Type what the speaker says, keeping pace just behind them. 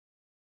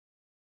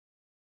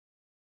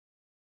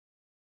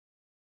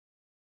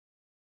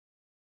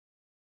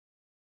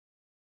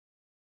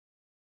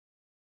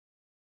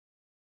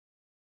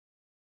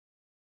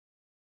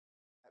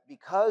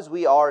because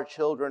we are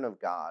children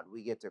of God,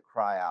 we get to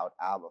cry out,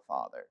 Abba,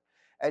 Father.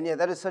 And yet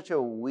that is such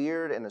a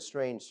weird and a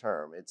strange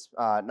term. It's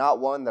not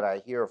one that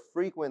I hear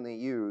frequently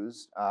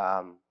used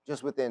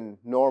just within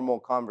normal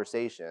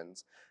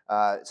conversations.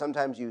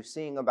 Sometimes you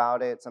sing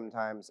about it.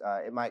 Sometimes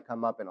it might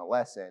come up in a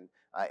lesson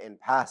in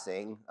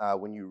passing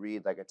when you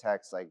read like a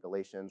text like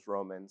Galatians,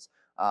 Romans,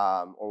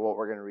 or what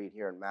we're going to read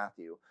here in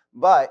Matthew.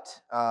 But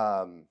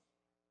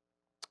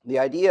the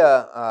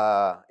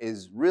idea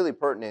is really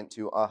pertinent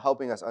to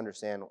helping us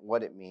understand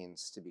what it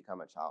means to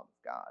become a child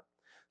of God.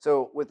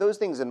 So with those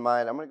things in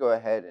mind, I'm going to go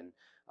ahead and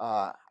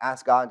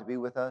ask God to be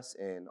with us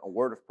in a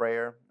word of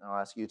prayer. I'll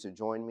ask you to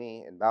join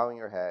me in bowing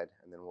your head,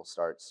 and then we'll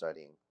start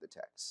studying the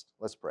text.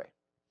 Let's pray.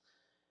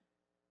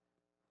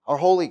 Our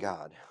holy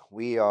God,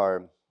 we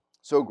are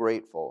so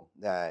grateful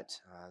that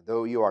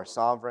though you are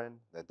sovereign,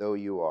 that though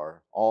you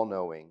are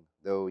all-knowing,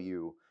 though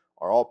you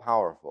are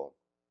all-powerful,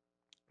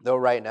 though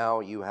right now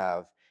you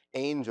have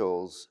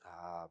angels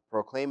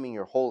proclaiming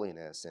your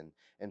holiness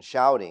and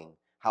shouting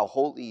how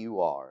holy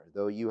you are,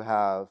 though you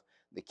have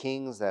the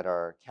kings that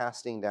are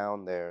casting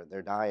down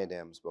their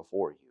diadems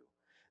before you,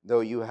 though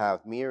you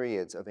have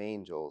myriads of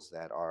angels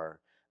that are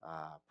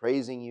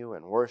praising you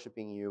and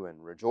worshiping you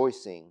and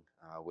rejoicing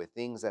with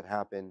things that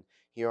happen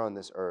here on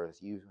this earth,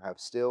 you have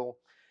still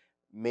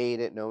made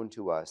it known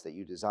to us that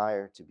you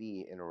desire to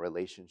be in a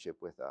relationship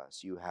with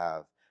us. You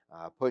have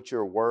put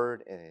your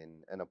word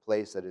in a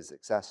place that is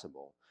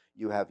accessible.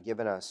 You have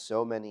given us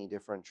so many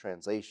different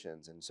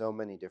translations and so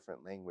many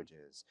different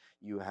languages.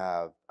 You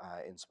have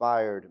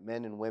inspired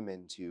men and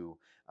women to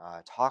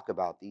talk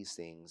about these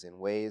things in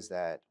ways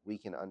that we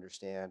can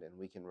understand and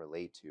we can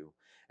relate to.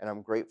 And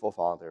I'm grateful,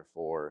 Father,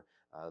 for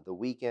the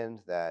weekend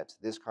that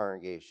this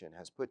congregation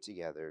has put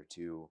together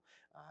to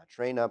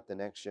train up the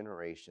next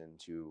generation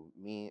to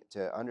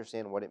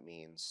understand what it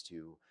means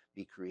to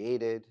be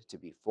created, to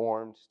be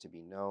formed, to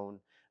be known,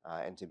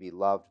 and to be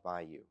loved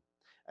by you.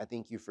 I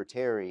thank you for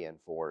Terry and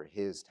for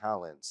his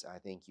talents. I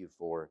thank you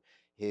for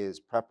his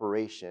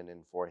preparation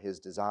and for his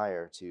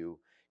desire to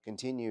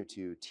continue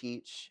to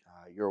teach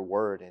your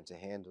word and to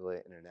handle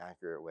it in an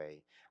accurate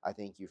way. I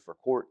thank you for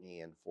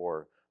Courtney and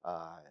for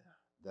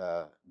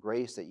the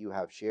grace that you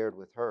have shared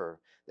with her,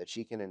 that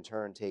she can in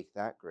turn take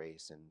that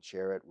grace and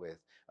share it with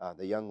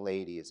the young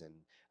ladies and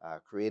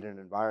create an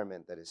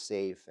environment that is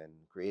safe and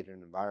create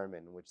an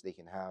environment in which they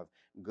can have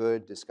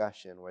good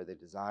discussion where they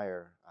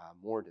desire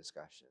more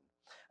discussion.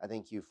 I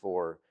thank you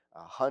for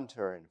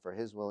Hunter and for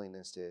his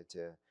willingness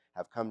to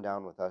have come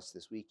down with us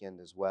this weekend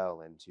as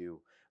well and to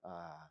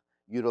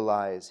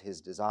utilize his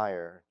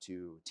desire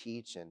to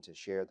teach and to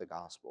share the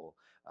gospel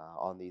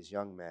on these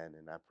young men.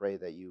 And I pray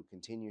that you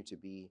continue to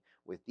be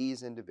with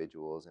these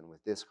individuals and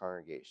with this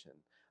congregation.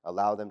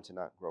 Allow them to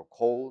not grow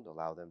cold,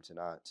 allow them to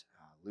not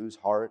lose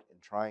heart in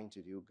trying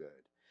to do good.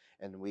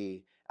 And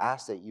we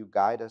ask that you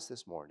guide us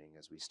this morning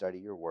as we study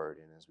your word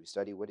and as we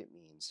study what it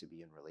means to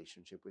be in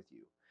relationship with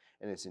you.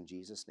 And it's in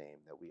Jesus' name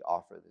that we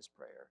offer this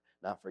prayer,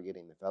 not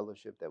forgetting the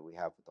fellowship that we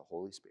have with the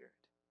Holy Spirit.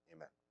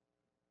 Amen.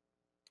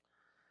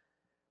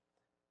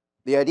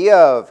 The idea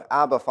of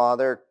Abba,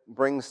 Father,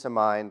 brings to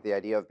mind the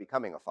idea of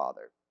becoming a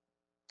father.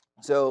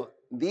 So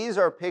these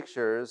are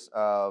pictures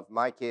of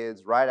my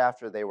kids right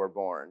after they were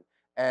born.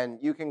 And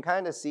you can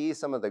kind of see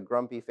some of the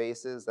grumpy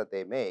faces that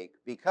they make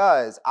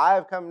because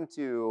I've come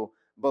to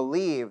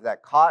believe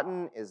that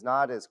cotton is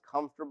not as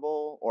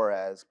comfortable or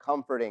as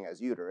comforting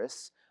as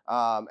uterus.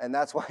 And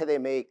that's why they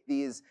make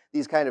these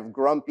kind of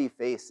grumpy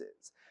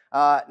faces.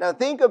 Now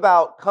think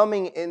about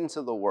coming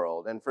into the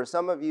world. And for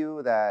some of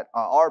you that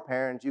are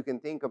parents, you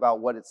can think about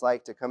what it's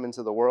like to come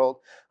into the world.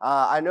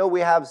 I know we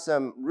have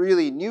some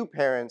really new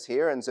parents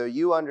here, and so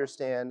you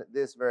understand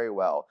this very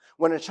well.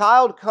 When a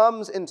child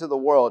comes into the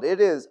world, it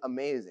is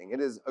amazing. It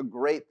is a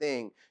great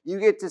thing. You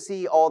get to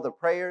see all the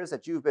prayers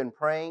that you've been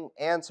praying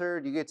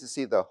answered. You get to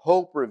see the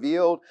hope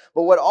revealed.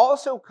 But what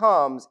also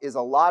comes is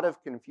a lot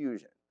of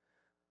confusion.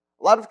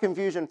 A lot of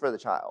confusion for the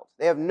child.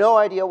 They have no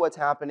idea what's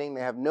happening.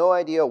 They have no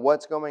idea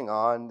what's going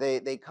on.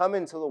 They come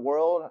into the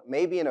world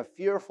maybe in a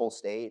fearful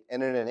state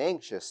and in an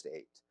anxious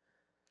state.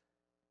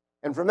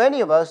 And for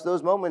many of us,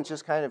 those moments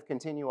just kind of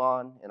continue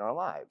on in our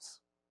lives.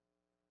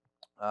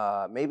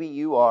 Maybe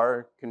you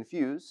are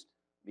confused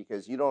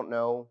because you don't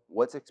know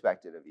what's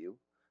expected of you.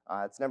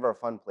 It's never a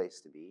fun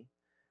place to be.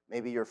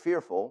 Maybe you're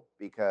fearful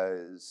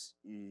because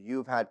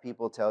you've had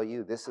people tell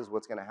you this is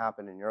what's going to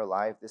happen in your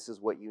life. This is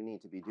what you need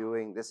to be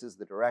doing. This is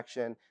the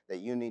direction that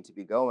you need to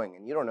be going.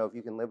 And you don't know if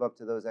you can live up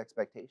to those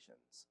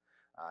expectations.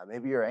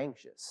 Maybe you're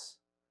anxious.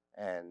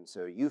 And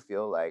so you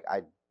feel like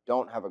I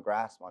don't have a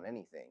grasp on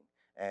anything.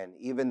 And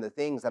even the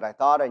things that I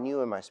thought I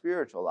knew in my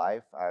spiritual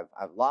life,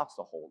 I've lost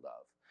a hold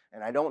of.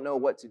 And I don't know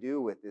what to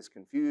do with this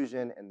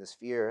confusion and this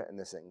fear and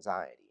this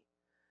anxiety.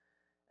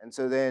 And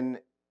so then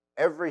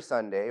every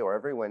Sunday or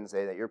every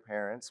Wednesday that your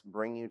parents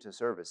bring you to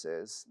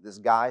services, this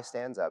guy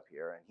stands up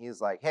here and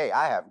he's like, hey,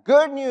 I have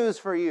good news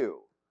for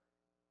you.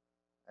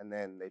 And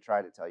then they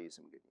try to tell you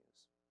some good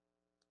news.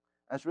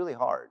 That's really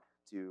hard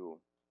to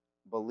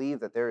believe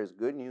that there is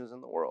good news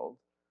in the world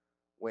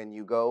when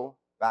you go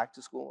back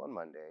to school on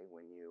Monday,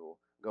 when you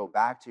go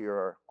back to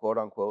your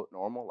quote-unquote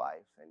normal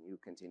life, and you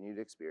continue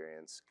to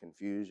experience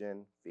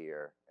confusion,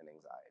 fear, and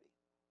anxiety.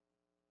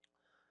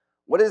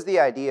 What is the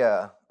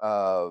idea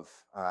of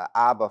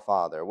Abba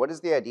Father? What is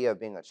the idea of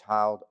being a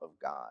child of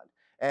God?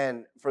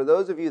 And for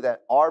those of you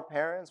that are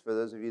parents, for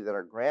those of you that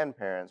are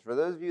grandparents, for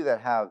those of you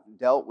that have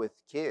dealt with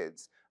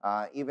kids,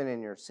 even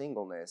in your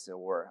singleness,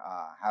 or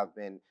have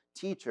been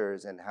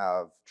teachers and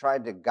have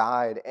tried to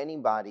guide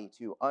anybody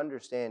to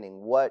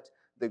understanding what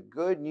the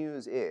good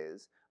news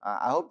is,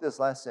 I hope this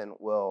lesson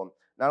will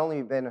not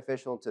only be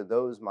beneficial to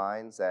those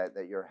minds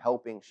that you're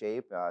helping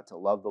shape to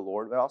love the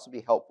Lord, but also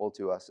be helpful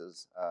to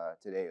us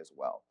today as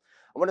well.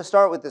 I want to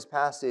start with this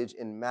passage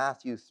in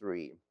Matthew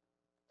 3,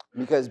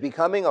 because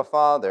becoming a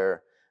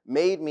father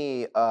made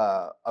me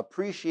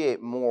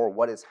appreciate more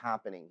what is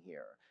happening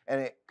here.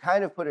 And it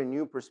kind of put a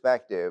new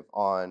perspective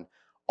on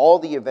all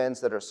the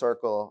events that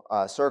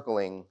are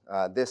circling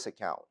this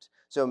account.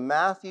 So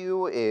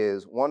Matthew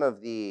is one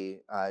of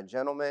the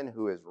gentlemen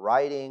who is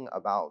writing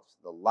about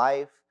the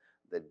life,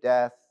 the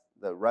death,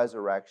 the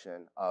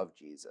resurrection of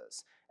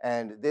Jesus.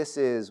 And this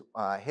is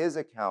his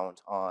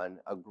account on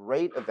a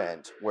great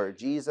event where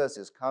Jesus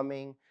is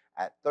coming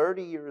at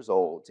 30 years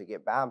old to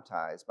get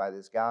baptized by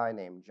this guy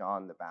named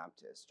John the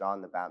Baptist,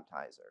 John the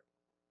Baptizer.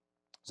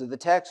 So the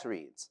text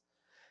reads,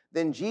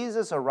 "Then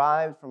Jesus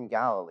arrived from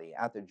Galilee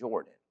at the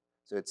Jordan."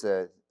 So it's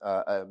a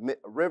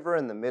river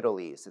in the Middle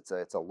East.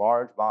 It's a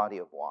large body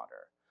of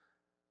water.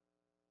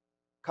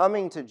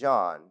 "Coming to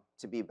John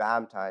to be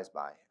baptized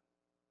by him.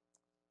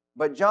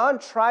 But John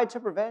tried to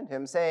prevent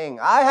him, saying,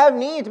 'I have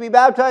need to be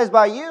baptized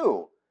by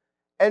you,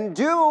 and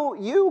do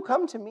you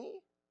come to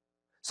me?'"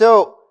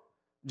 So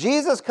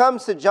Jesus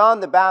comes to John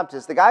the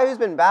Baptist, the guy who's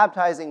been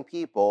baptizing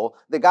people,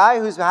 the guy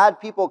who's had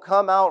people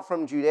come out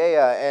from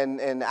Judea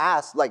and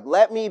ask, like,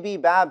 "Let me be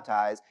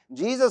baptized."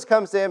 Jesus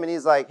comes to him and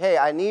he's like, "Hey,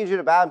 I need you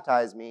to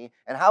baptize me."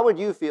 And how would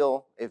you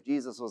feel if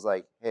Jesus was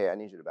like, "Hey, I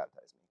need you to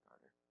baptize me,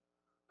 Carter"?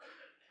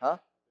 Huh?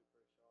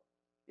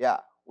 Yeah.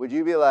 Would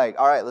you be like,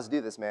 "All right, let's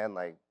do this, man"?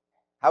 Like,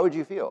 how would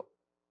you feel?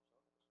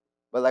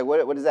 But like,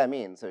 what does that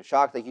mean? So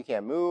shocked, like you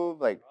can't move?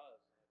 Like,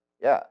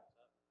 yeah.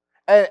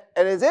 And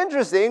it's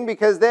interesting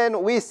because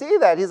then we see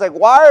that. He's like,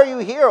 "Why are you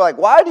here? Like,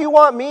 why do you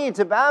want me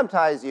to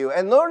baptize you?"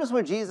 And notice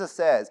what Jesus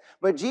says.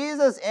 "But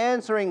Jesus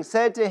answering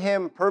said to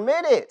him,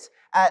 'Permit it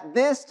at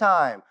this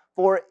time,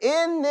 for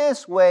in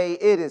this way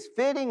it is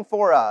fitting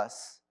for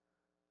us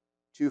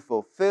to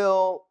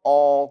fulfill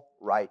all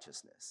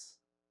righteousness.'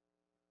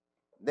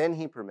 Then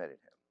he permitted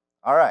him."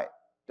 All right,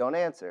 don't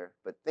answer,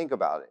 but think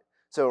about it.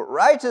 So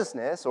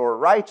righteousness or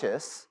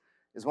righteous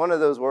is one of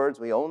those words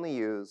we only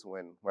use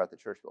when we're at the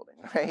church building,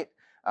 right?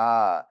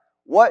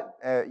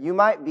 You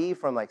might be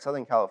from like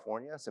Southern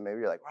California, so maybe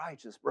you're like,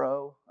 "Righteous,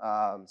 bro."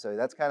 So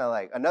that's kind of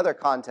like another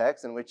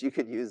context in which you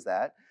could use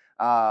that.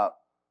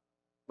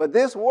 But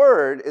this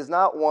word is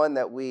not one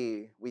that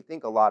we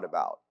think a lot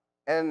about.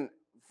 And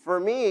for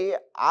me,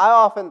 I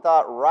often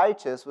thought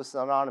righteous was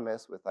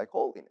synonymous with like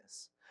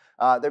holiness.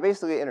 They're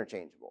basically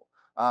interchangeable.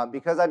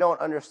 Because I don't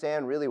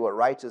understand really what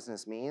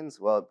righteousness means,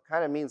 well, it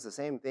kind of means the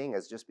same thing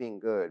as just being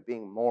good,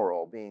 being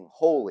moral, being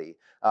holy.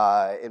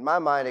 In my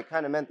mind, it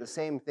kind of meant the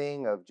same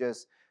thing of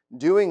just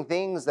doing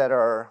things that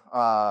are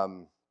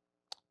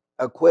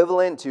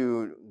equivalent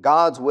to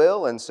God's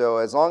will. And so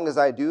as long as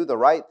I do the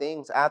right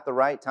things at the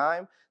right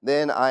time,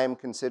 then I am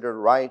considered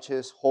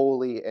righteous,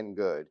 holy, and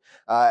good.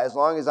 As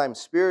long as I'm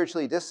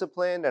spiritually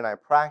disciplined and I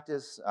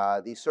practice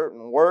these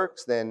certain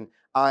works, then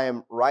I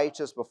am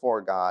righteous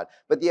before God.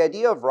 But the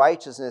idea of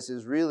righteousness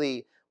is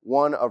really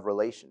one of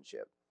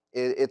relationship.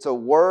 It's a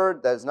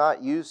word that's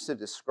not used to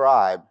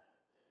describe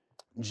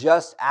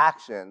just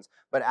actions,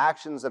 but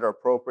actions that are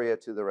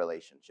appropriate to the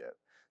relationship.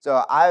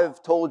 So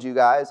I've told you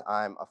guys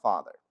I'm a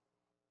father.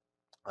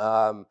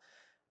 I'm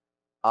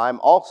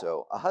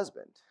also a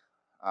husband.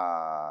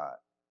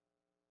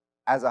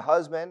 As a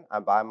husband, I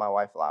buy my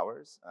wife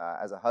flowers.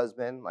 As a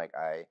husband,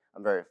 I'm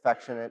very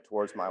affectionate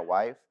towards my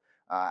wife.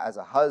 As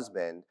a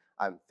husband,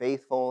 I'm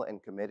faithful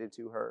and committed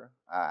to her.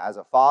 As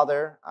a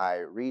father, I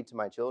read to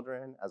my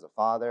children. As a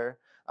father,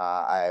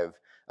 I've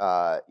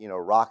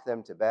rocked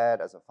them to bed.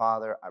 As a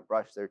father, I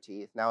brush their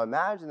teeth. Now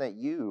imagine that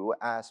you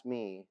asked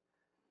me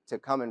to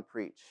come and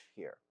preach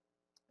here.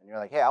 And you're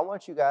like, "Hey, I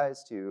want you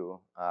guys to,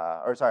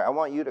 I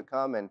want you to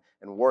come and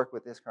work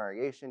with this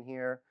congregation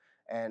here."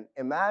 And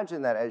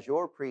imagine that as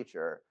your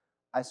preacher,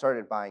 I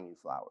started buying you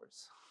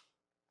flowers.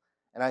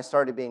 And I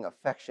started being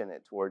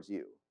affectionate towards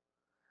you.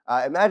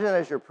 Imagine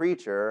as your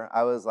preacher,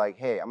 I was like,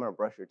 "Hey, I'm going to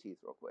brush your teeth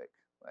real quick."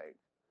 Like,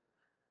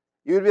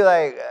 you would be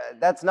like,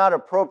 "That's not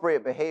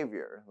appropriate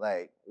behavior."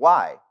 Like,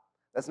 why?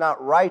 That's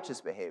not righteous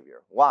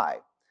behavior.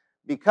 Why?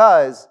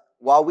 Because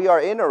while we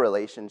are in a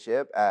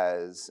relationship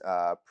as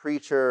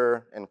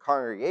preacher and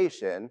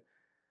congregation,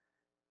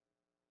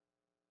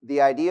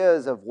 the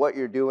ideas of what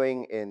you're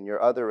doing in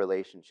your other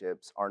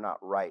relationships are not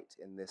right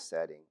in this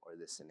setting or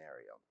this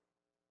scenario.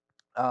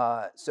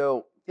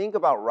 So think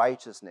about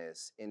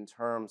righteousness in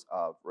terms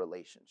of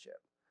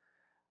relationship.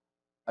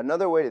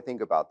 Another way to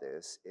think about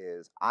this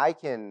is I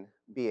can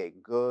be a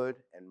good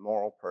and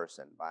moral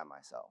person by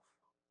myself.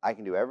 I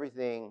can do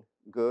everything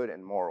good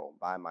and moral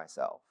by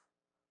myself.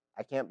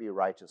 I can't be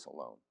righteous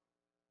alone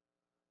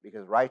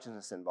because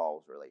righteousness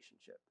involves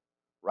relationship.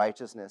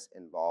 Righteousness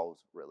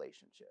involves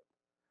relationship.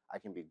 I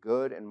can be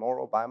good and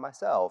moral by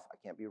myself. I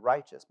can't be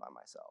righteous by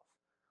myself.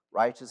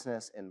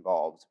 Righteousness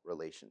involves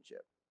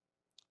relationship.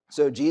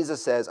 So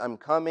Jesus says, I'm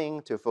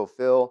coming to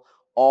fulfill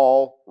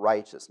all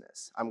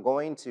righteousness. I'm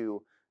going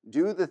to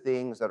do the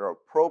things that are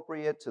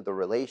appropriate to the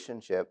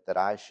relationship that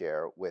I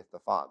share with the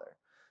Father.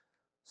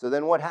 So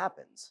then what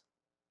happens?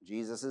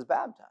 Jesus is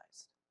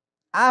baptized.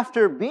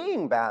 After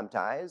being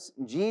baptized,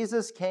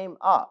 Jesus came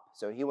up.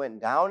 So he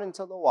went down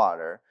into the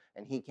water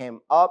and he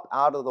came up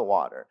out of the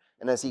water.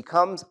 And as he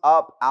comes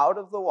up out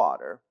of the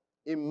water,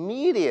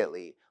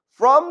 immediately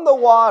from the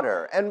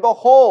water, and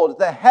behold,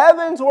 the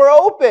heavens were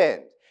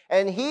opened.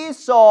 And he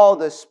saw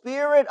the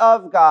Spirit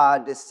of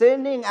God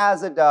descending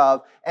as a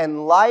dove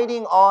and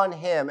lighting on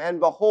him. And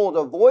behold,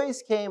 a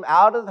voice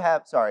out of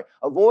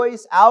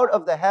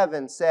the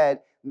heavens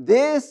said,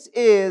 "This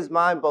is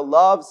my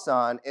beloved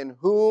Son, in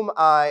whom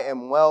I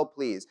am well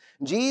pleased."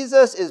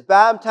 Jesus is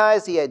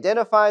baptized. He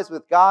identifies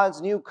with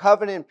God's new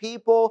covenant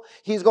people.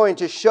 He's going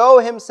to show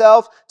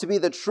himself to be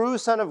the true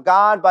Son of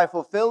God by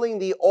fulfilling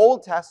the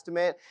Old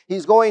Testament.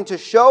 He's going to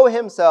show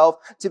himself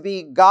to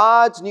be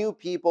God's new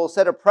people,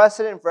 set a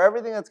precedent for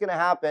everything that's going to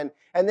happen.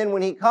 And then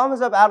when he comes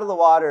up out of the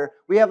water,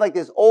 we have like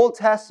this Old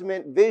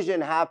Testament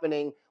vision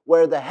happening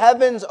where the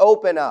heavens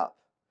open up.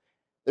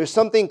 There's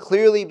something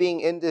clearly being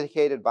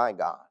indicated by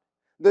God.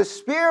 The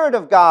Spirit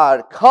of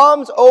God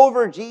comes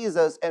over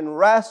Jesus and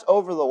rests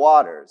over the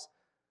waters.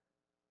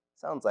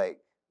 Sounds like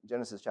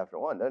Genesis chapter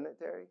 1, doesn't it,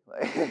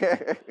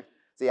 Terry?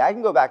 See, I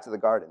can go back to the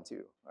garden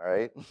too, all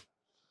right?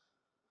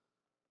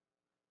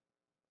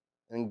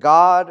 And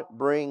God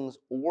brings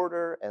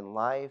order and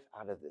life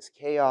out of this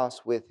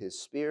chaos with his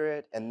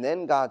Spirit. And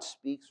then God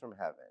speaks from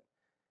heaven.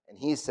 And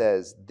he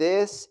says,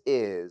 "This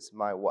is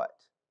my" what?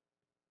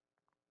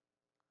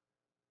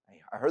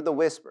 I heard the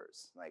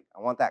whispers. Like,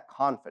 I want that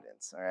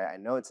confidence. All right, I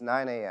know it's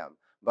 9 a.m.,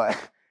 but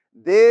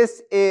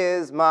 "This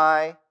is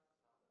my"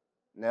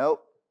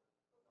 nope,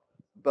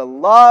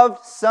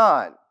 "beloved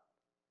Son."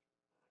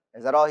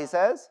 Is that all he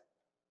says?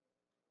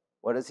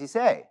 What does he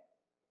say?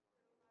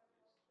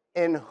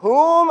 "In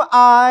whom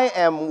I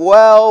am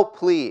well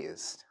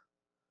pleased."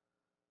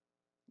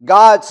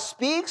 God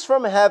speaks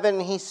from heaven.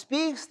 He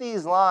speaks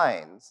these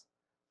lines.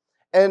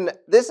 And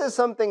this is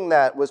something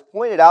that was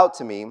pointed out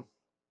to me.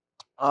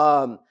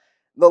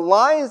 The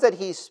lines that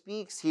he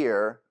speaks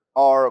here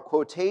are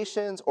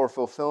quotations or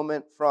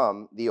fulfillment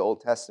from the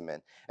Old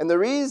Testament. And the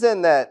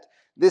reason that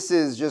this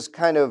is just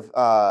kind of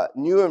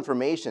new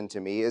information to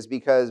me is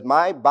because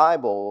my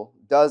Bible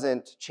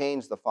doesn't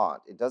change the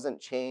font. It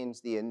doesn't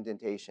change the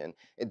indentation.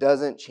 It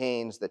doesn't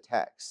change the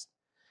text.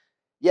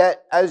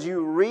 Yet, as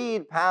you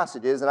read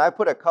passages, and I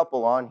put a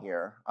couple on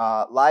here,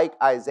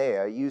 like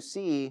Isaiah, you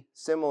see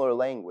similar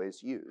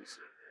language used.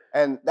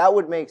 And that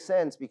would make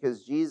sense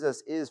because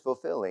Jesus is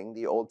fulfilling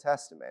the Old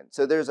Testament.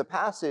 So there's a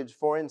passage,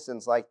 for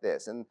instance, like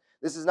this. And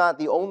this is not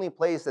the only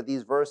place that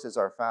these verses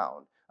are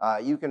found.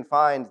 You can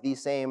find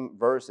these same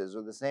verses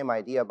or the same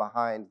idea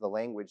behind the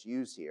language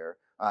used here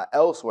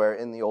elsewhere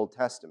in the Old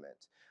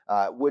Testament.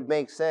 Would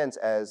make sense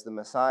as the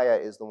Messiah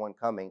is the one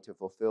coming to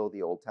fulfill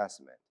the Old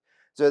Testament.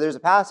 So there's a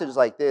passage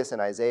like this in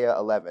Isaiah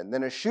 11.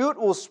 "Then a shoot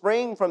will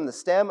spring from the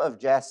stem of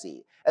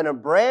Jesse, and a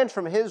branch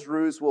from his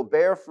roots will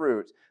bear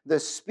fruit. The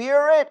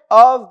Spirit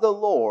of the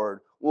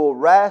Lord will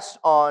rest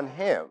on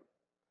him."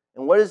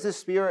 And what is the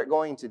Spirit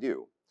going to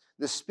do?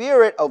 The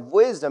Spirit of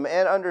wisdom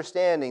and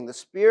understanding, the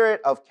Spirit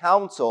of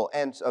counsel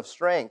and of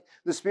strength,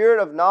 the Spirit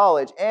of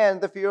knowledge and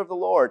the fear of the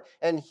Lord.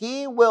 And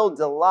he will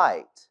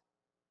delight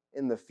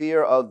in the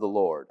fear of the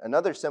Lord.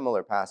 Another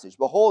similar passage.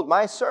 "Behold,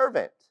 my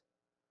servant,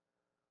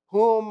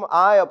 whom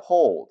I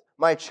uphold,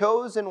 my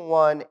chosen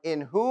one,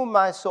 in whom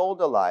my soul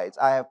delights.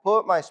 I have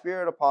put my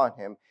Spirit upon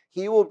him.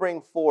 He will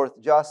bring forth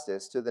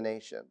justice to the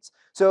nations."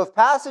 So if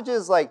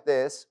passages like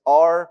this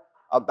are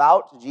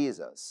about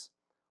Jesus,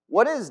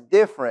 what is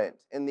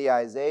different in the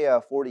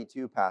Isaiah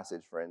 42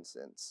 passage, for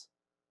instance,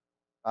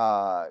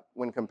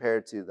 when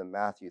compared to the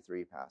Matthew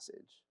 3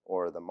 passage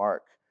or the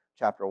Mark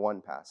chapter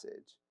 1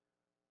 passage?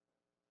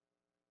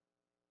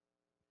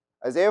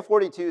 Isaiah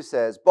 42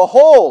 says,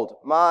 "Behold,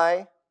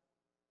 my..."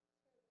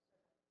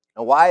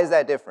 Now, why is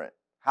that different?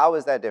 How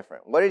is that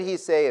different? What did he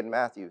say in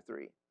Matthew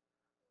 3?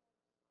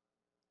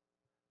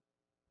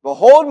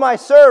 "Behold my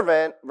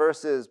servant"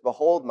 versus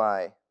 "behold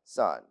my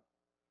son."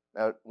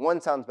 Now,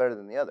 one sounds better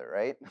than the other,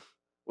 right?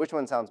 Which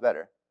one sounds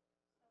better?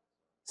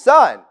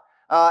 Son.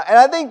 And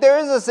I think there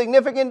is a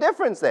significant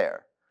difference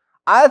there.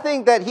 I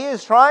think that he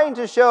is trying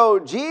to show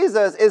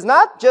Jesus is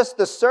not just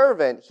the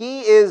servant,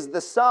 he is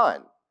the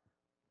son.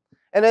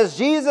 And as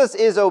Jesus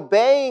is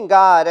obeying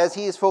God, as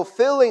he's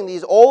fulfilling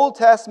these Old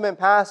Testament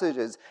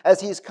passages,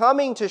 as he's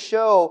coming to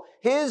show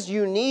his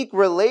unique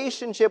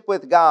relationship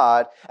with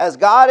God, as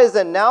God is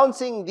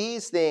announcing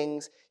these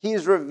things,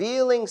 he's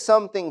revealing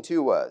something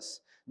to us.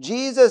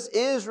 Jesus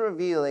is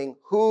revealing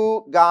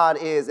who God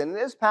is. And in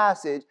this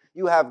passage,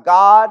 you have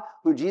God,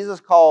 who Jesus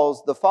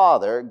calls the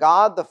Father,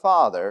 God the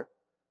Father,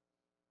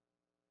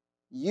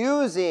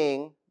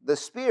 using the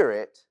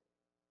Spirit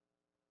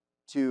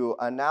to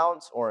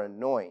announce or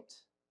anoint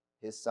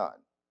his Son.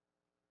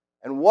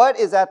 And what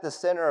is at the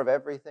center of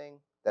everything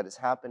that is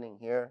happening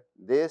here?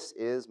 This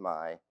is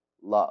my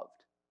loved.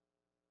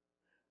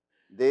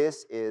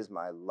 This is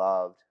my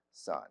loved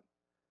Son.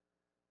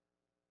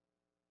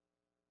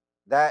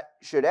 That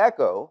should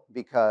echo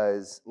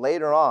because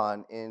later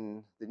on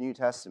in the New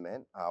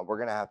Testament, we're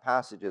going to have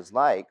passages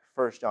like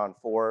 1 John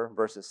 4,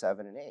 verses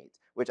 7 and 8,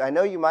 which I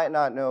know you might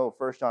not know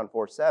 1 John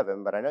 4,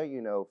 7, but I know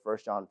you know 1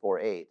 John 4,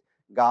 8.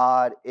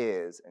 God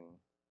is in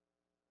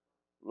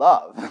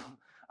love.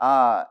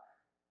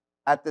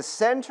 At the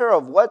center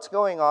of what's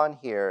going on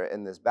here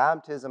in this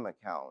baptism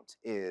account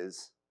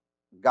is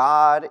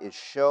God is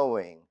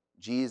showing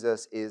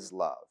Jesus is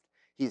loved.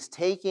 He's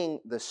taking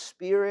the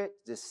Spirit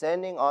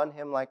descending on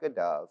him like a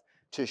dove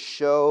to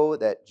show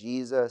that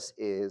Jesus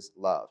is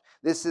loved.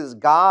 This is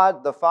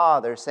God the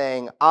Father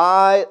saying,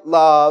 I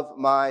love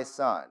my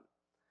Son.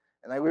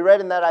 And like we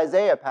read in that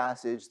Isaiah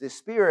passage, the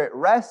Spirit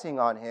resting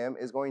on him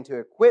is going to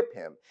equip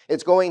him.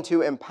 It's going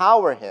to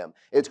empower him.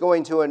 It's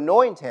going to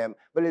anoint him.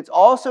 But it's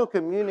also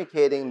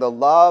communicating the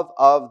love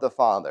of the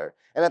Father.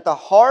 And at the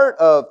heart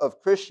of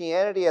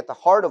Christianity, at the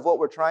heart of what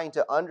we're trying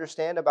to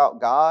understand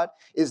about God,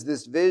 is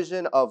this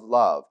vision of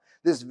love.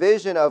 This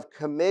vision of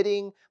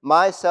committing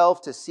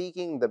myself to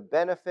seeking the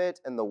benefit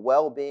and the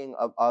well-being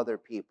of other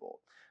people.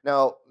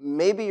 Now,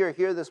 maybe you're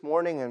here this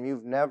morning and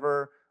you've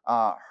never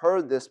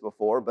heard this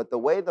before, but the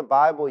way the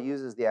Bible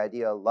uses the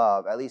idea of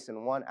love, at least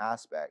in one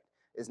aspect,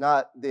 is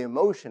not the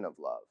emotion of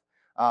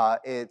love.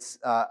 It's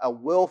a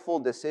willful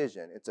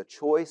decision. It's a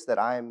choice that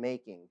I am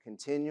making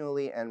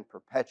continually and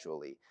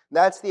perpetually.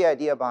 That's the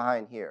idea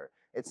behind here.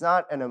 It's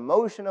not an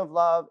emotion of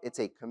love. It's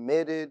a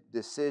committed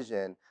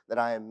decision that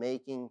I am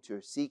making to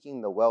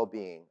seeking the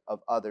well-being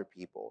of other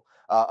people,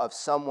 of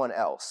someone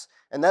else.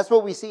 And that's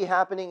what we see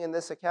happening in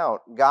this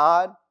account.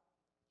 God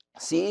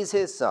sees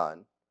his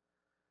Son,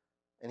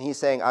 and he's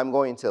saying, I'm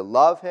going to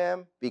love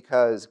him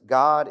because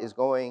God is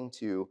going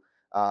to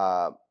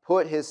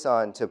put his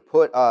Son to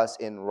put us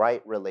in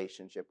right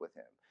relationship with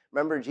him.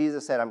 Remember,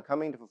 Jesus said, I'm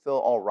coming to fulfill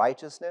all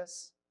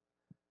righteousness.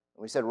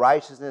 And we said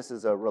righteousness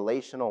is a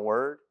relational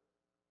word.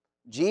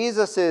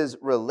 Jesus'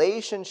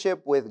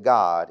 relationship with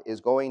God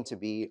is going to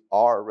be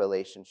our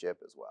relationship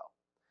as well.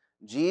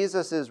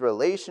 Jesus'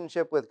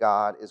 relationship with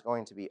God is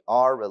going to be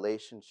our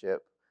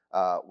relationship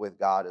with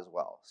God as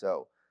well.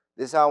 So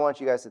this is how I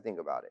want you guys to think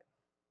about it.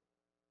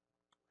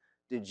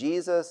 Did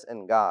Jesus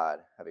and God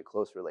have a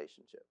close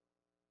relationship?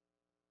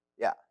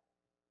 Yeah.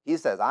 He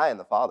says, I and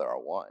the Father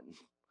are one.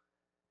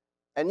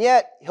 And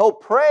yet, he'll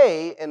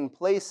pray in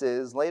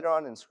places later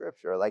on in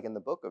Scripture, like in the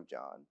book of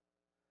John,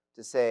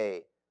 to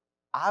say,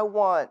 I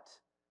want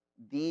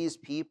these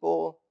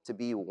people to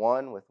be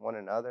one with one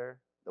another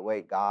the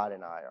way God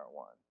and I are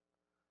one.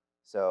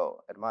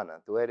 So, hermana,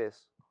 tú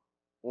eres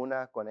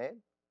una con él?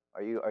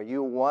 Are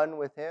you one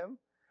with him?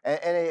 And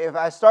if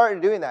I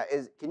started doing that,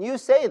 can you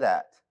say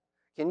that?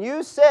 Can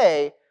you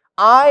say,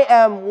 I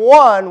am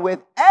one with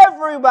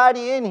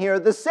everybody in here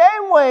the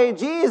same way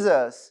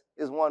Jesus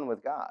is one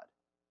with God?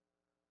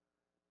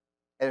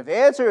 And if the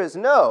answer is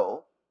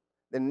no,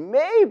 then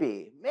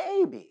maybe,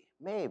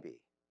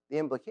 the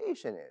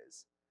implication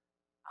is,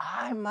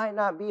 I might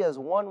not be as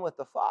one with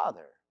the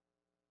Father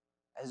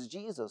as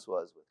Jesus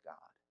was with God.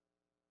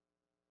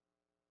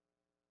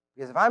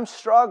 Because if I'm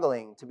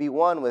struggling to be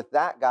one with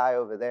that guy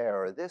over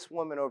there, or this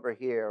woman over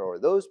here, or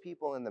those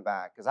people in the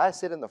back, because I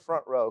sit in the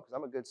front row because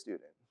I'm a good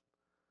student,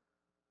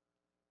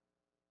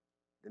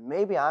 then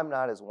maybe I'm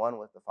not as one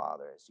with the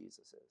Father as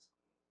Jesus is.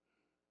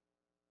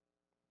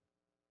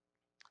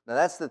 Now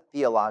that's the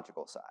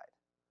theological side.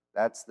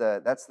 That's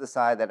the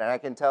side that, and I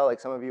can tell, like,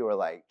 some of you are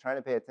like trying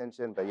to pay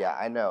attention, but yeah,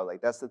 I know, like,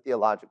 that's the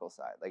theological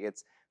side. Like,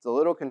 it's a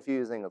little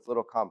confusing, it's a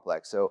little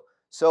complex.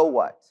 So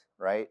what,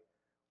 right?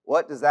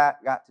 What does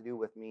that got to do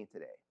with me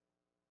today?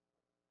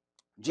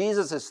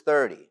 Jesus is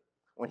 30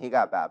 when he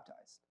got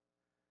baptized.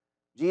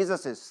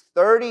 Jesus is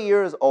 30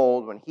 years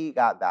old when he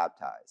got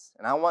baptized.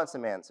 And I want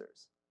some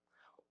answers.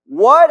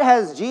 What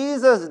has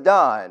Jesus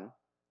done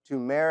to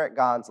merit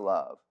God's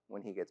love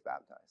when he gets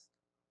baptized?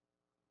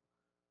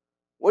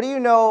 What do you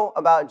know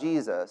about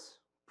Jesus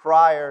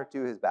prior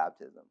to his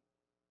baptism?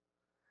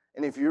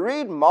 And if you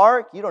read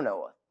Mark, you don't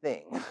know a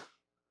thing.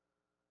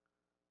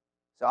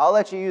 So I'll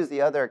let you use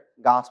the other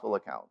gospel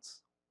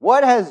accounts.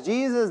 What has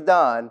Jesus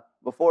done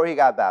before he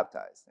got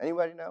baptized?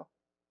 Anybody know?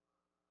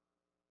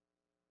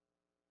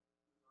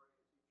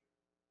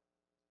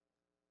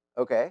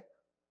 Okay.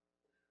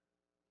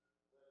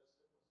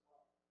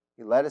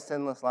 He led a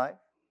sinless life.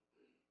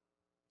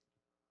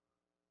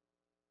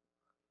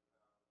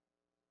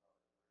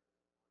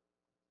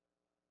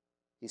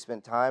 He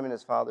spent time in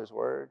his Father's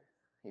Word.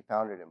 He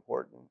found it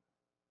important.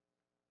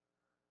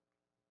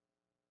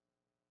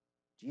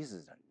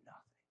 Jesus done nothing.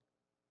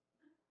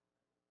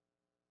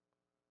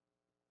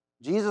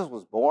 Jesus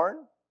was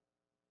born.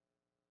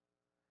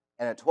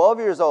 And at 12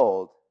 years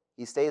old,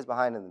 he stays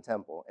behind in the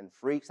temple and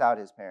freaks out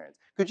his parents.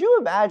 Could you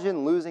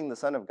imagine losing the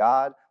Son of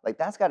God? Like,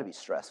 that's got to be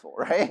stressful,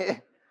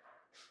 right?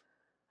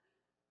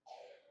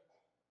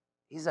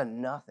 He's a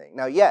nothing.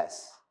 Now,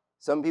 yes,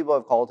 some people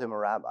have called him a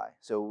rabbi.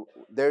 So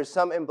there's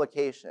some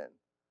implication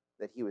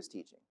that he was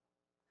teaching.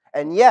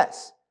 And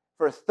yes,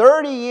 for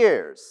 30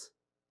 years,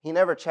 he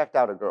never checked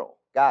out a girl.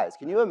 Guys,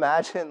 can you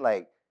imagine,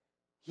 like,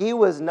 he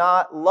was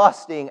not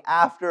lusting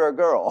after a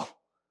girl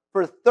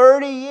for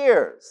 30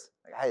 years.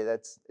 Like, hey,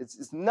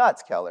 it's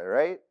nuts, Keller,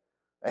 right?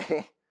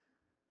 Right?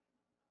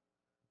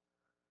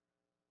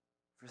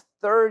 For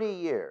 30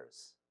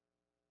 years,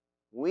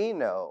 we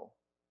know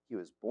he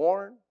was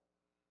born,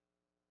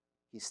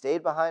 he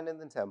stayed behind in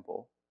the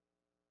temple,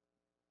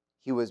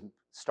 he was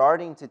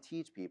starting to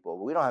teach people,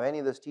 but we don't have any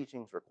of those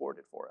teachings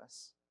recorded for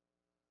us.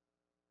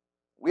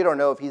 We don't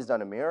know if he's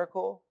done a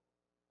miracle.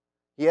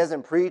 He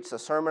hasn't preached a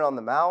Sermon on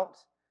the Mount.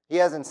 He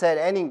hasn't said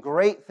any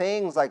great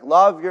things like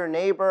love your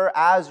neighbor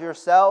as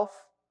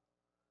yourself.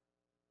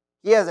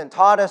 He hasn't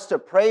taught us to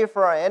pray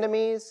for our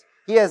enemies.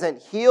 He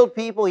hasn't healed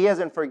people. He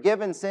hasn't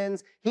forgiven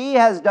sins. He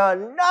has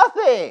done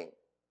nothing.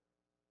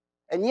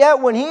 And yet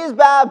when he's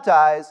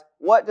baptized,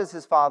 what does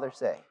his father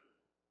say?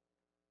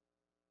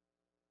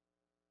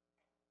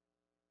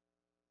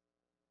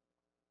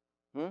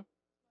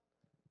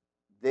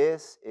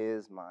 This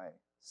is my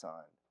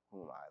son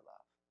whom I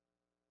love.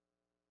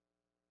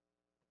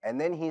 And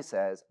then he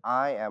says,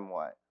 I am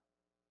what?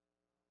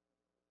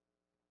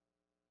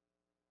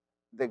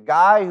 The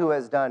guy who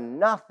has done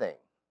nothing,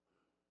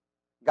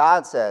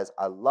 God says,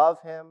 I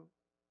love him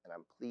and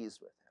I'm pleased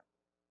with him.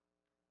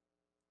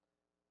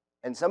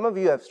 And some of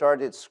you have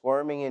started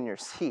squirming in your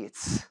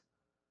seats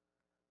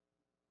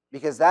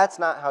because that's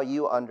not how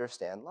you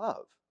understand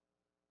love.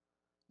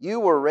 You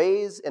were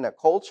raised in a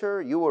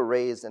culture, you were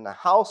raised in a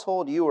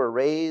household, you were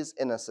raised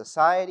in a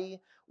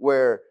society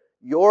where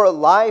your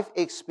life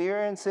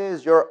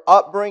experiences, your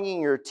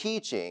upbringing, your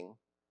teaching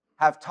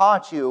have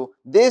taught you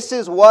this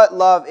is what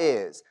love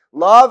is.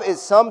 Love is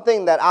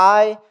something that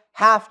I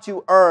have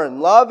to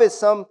earn. Love is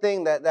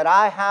something that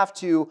I have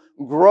to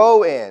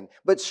grow in.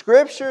 But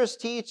Scriptures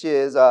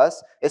teaches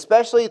us,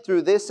 especially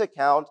through this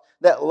account,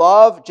 that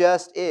love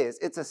just is.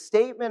 It's a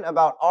statement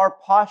about our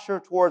posture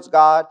towards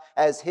God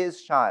as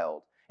His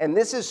child. And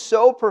this is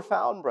so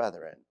profound,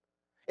 brethren.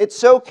 It's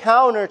so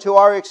counter to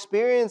our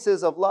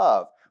experiences of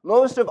love.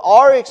 Most of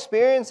our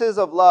experiences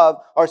of love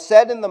are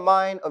set in the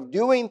mind of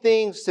doing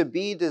things to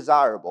be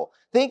desirable.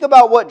 Think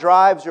about what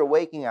drives your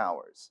waking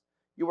hours.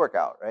 You work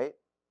out, right?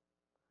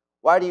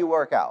 Why do you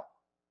work out?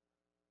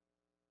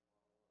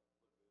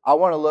 I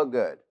want to look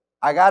good.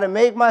 I got to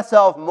make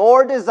myself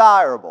more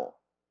desirable.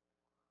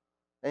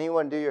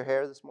 Anyone do your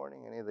hair this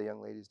morning? Any of the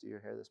young ladies do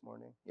your hair this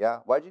morning? Yeah?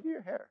 Why'd you do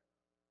your hair?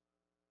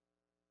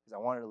 Because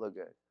I wanted to look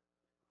good.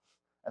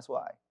 That's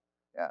why.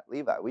 Yeah,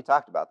 Levi, we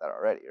talked about that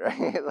already,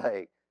 right?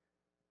 Like,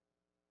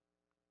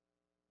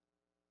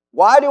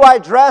 why do I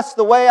dress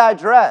the way I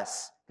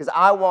dress? Because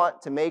I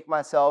want to make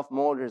myself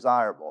more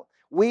desirable.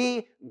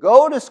 We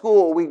go to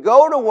school, we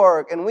go to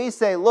work, and we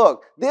say,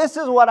 look, this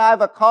is what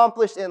I've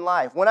accomplished in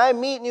life. When I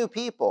meet new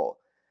people,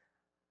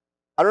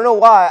 I don't know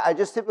why, I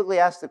just typically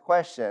ask the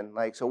question,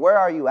 like, so where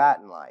are you at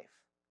in life?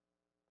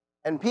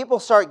 And people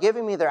start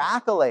giving me their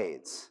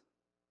accolades.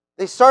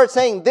 They start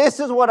saying, this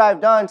is what I've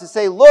done, to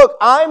say, look,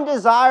 I'm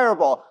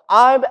desirable,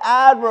 I'm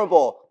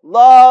admirable,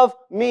 love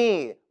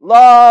me,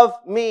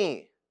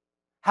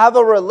 have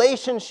a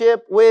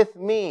relationship with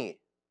me.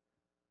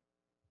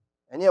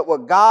 And yet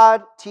what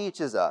God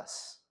teaches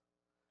us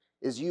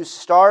is you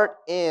start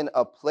in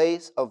a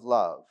place of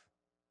love.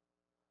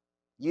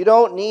 You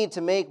don't need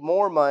to make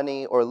more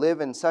money or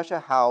live in such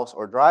a house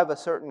or drive a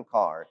certain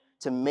car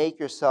to make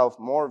yourself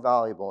more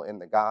valuable in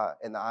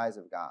the eyes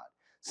of God.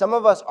 Some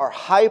of us are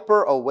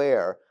hyper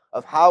aware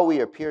of how we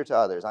appear to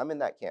others. I'm in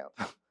that camp.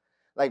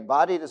 Like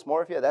body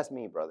dysmorphia, that's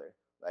me, brother.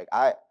 Like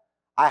I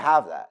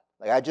have that.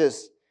 Like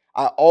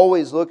I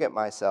always look at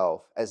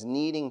myself as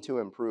needing to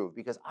improve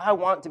because I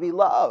want to be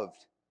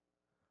loved.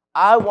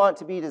 I want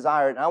to be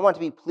desired, and I want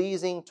to be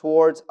pleasing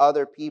towards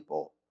other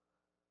people.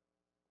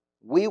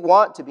 We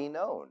want to be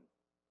known.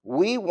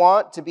 We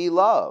want to be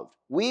loved.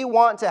 We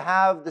want to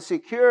have the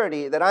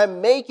security that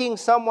I'm making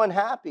someone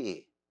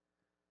happy.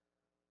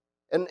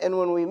 And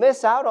when we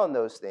miss out on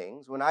those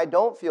things, when I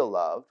don't feel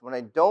loved, when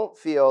I don't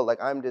feel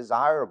like I'm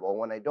desirable,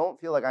 when I don't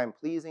feel like I'm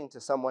pleasing to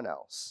someone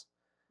else,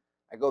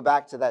 I go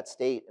back to that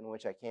state in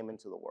which I came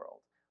into the world.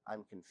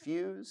 I'm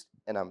confused,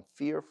 and I'm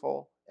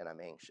fearful, and I'm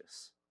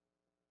anxious.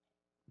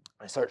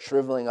 I start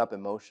shriveling up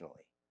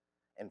emotionally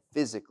and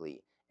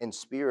physically and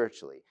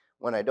spiritually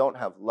when I don't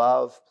have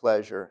love,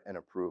 pleasure, and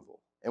approval.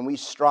 And we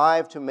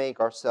strive to make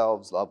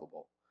ourselves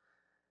lovable.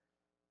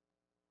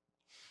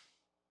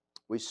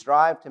 We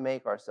strive to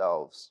make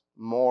ourselves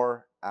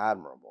more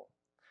admirable.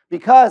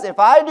 Because if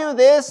I do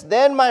this,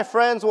 then my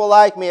friends will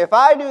like me. If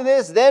I do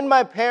this, then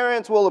my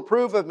parents will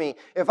approve of me.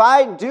 If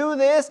I do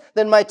this,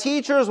 then my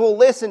teachers will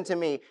listen to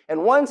me.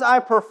 And once I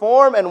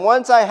perform and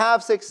once I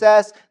have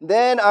success,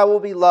 then I will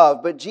be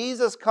loved. But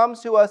Jesus comes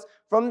to us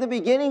from the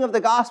beginning of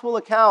the gospel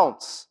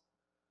accounts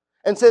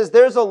and says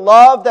there's a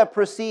love that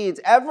precedes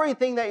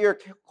everything that your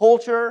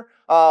culture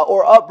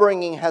or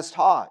upbringing has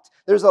taught.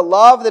 There's a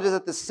love that is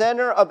at the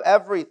center of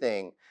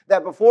everything.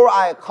 That before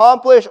I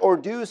accomplish or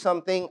do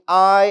something,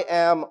 I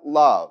am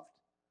loved.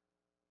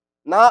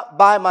 Not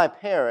by my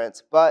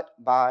parents, but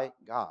by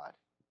God.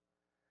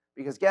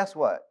 Because guess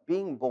what?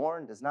 Being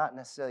born does not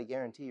necessarily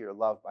guarantee you're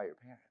loved by your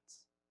parents.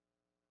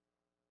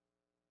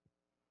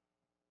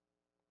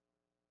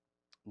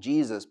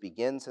 Jesus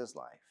begins his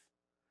life,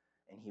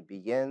 and he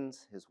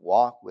begins his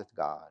walk with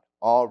God,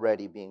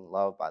 already being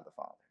loved by the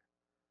Father.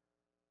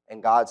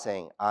 And God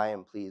saying, I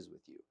am pleased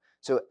with you.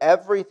 So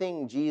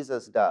everything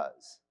Jesus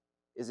does,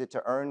 is it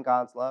to earn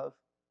God's love?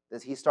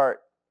 Does he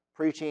start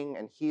preaching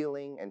and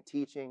healing and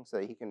teaching so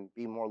that he can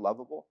be more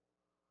lovable?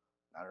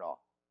 Not at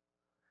all.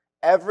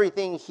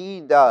 Everything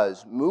he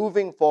does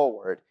moving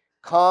forward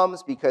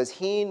comes because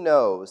he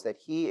knows that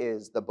he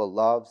is the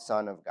beloved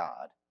Son of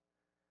God.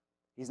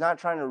 He's not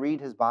trying to read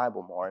his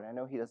Bible more, and I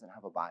know he doesn't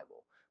have a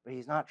Bible, but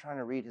he's not trying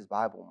to read his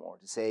Bible more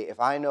to say,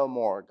 if I know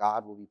more,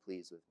 God will be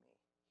pleased with me.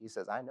 He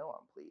says, I know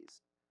I'm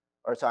pleased.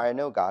 I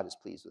know God is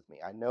pleased with me.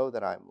 I know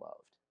that I'm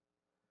loved.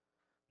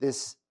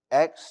 This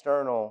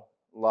external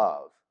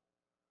love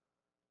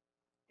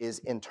is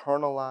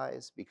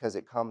internalized because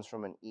it comes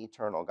from an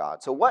eternal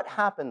God. So what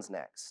happens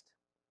next?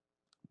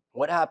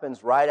 What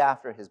happens right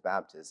after his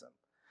baptism?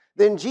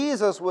 Then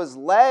Jesus was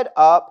led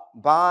up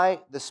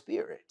by the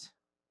Spirit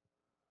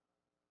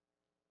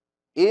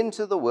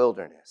into the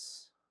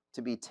wilderness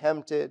to be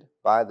tempted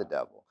by the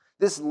devil.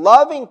 This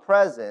loving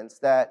presence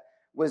that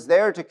was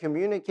there to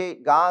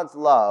communicate God's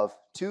love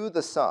to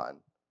the Son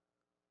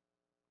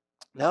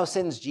now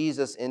sends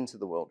Jesus into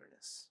the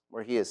wilderness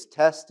where he is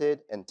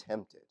tested and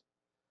tempted.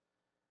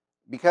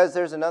 Because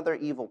there's another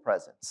evil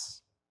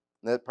presence.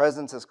 The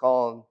presence is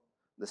called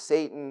the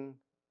Satan,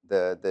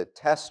 the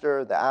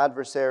tester, the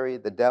adversary,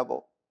 the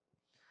devil.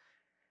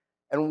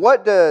 And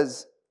what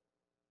does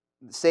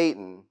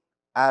Satan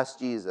ask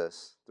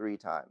Jesus 3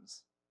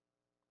 times?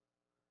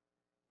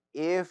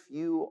 If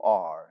you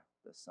are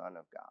the Son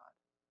of God.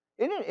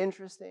 Isn't it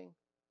interesting?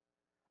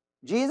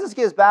 Jesus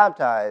gets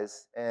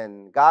baptized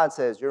and God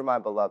says, you're my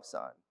beloved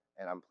Son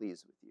and I'm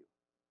pleased with you.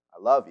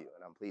 I love you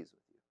and I'm pleased with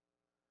you.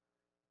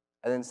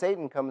 And then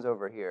Satan comes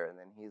over here and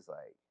then he's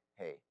like,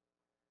 hey,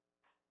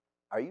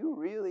 are you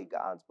really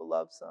God's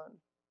beloved Son?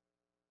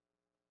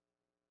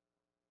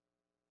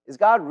 Is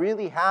God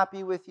really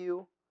happy with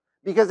you?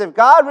 Because if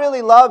God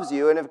really loves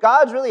you and if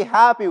God's really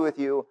happy with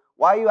you,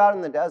 why are you out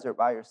in the desert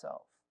by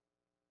yourself?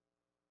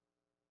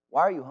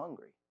 Why are you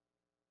hungry?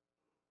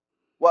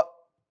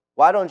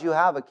 Why don't you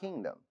have a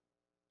kingdom?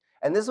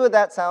 And this is what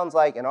that sounds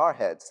like in our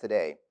heads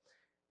today.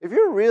 If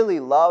you're really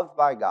loved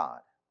by God,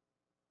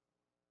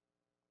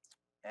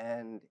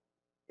 and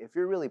if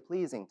you're really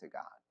pleasing to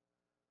God,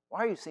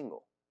 why are you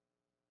single?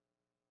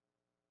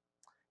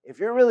 If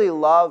you're really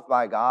loved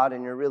by God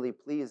and you're really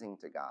pleasing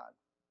to God,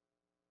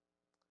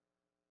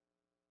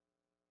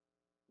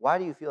 why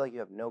do you feel like you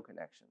have no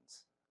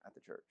connections at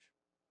the church?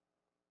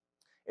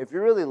 If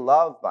you're really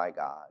loved by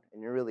God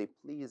and you're really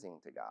pleasing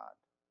to God,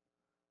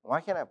 why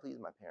can't I please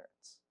my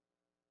parents?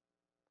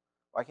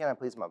 Why can't I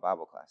please my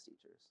Bible class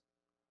teachers?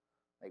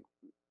 Like,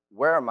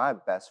 where are my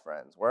best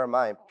friends? Where are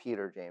my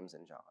Peter, James,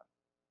 and John?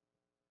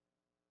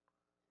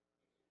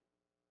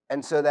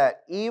 And so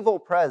that evil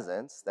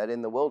presence that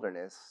in the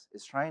wilderness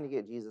is trying to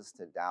get Jesus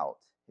to doubt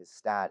his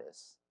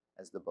status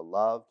as the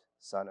beloved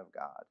Son of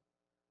God.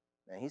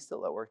 And he's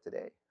still at work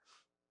today,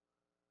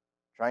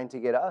 trying to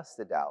get us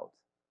to doubt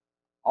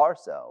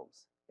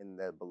ourselves in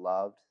the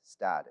beloved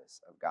status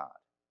of God.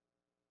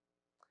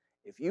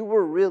 If you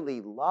were really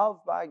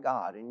loved by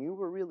God and you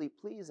were really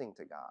pleasing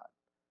to God,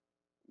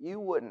 you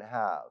wouldn't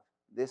have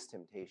this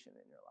temptation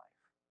in your life.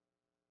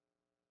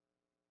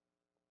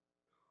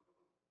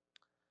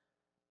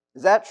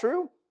 Is that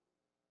true?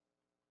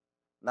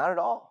 Not at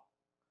all.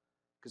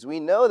 Because we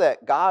know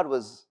that God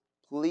was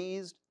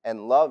pleased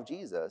and loved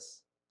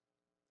Jesus,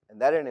 and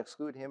that didn't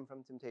exclude him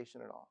from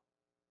temptation at all.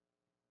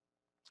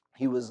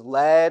 He was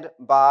led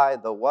by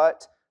the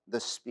what? The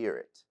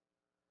Spirit.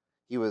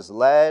 He was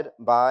led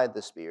by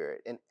the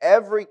Spirit. In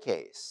every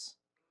case,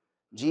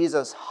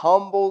 Jesus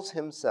humbles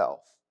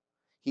himself.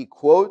 He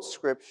quotes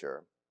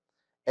Scripture.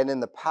 And in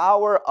the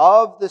power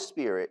of the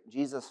Spirit,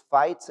 Jesus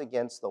fights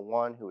against the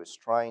one who is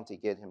trying to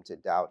get him to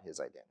doubt his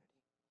identity.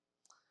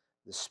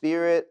 The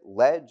Spirit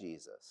led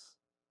Jesus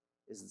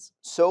is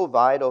so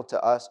vital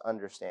to us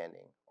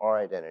understanding our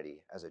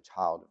identity as a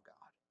child of God.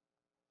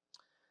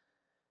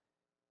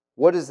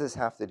 What does this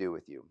have to do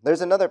with you?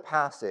 There's another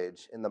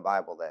passage in the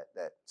Bible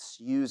that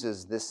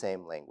uses this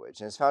same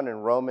language, and it's found in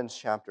Romans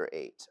chapter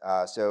 8.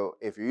 So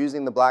if you're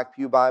using the Black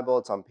Pew Bible,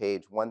 it's on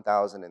page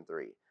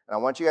 1003. And I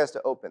want you guys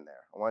to open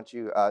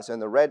there. So in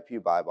the Red Pew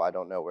Bible, I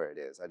don't know where it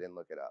is. I didn't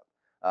look it up.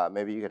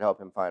 maybe you could help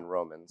him find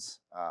Romans,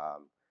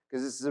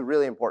 because this is a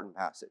really important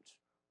passage.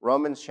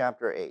 Romans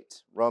chapter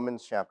 8.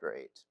 Romans chapter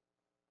 8.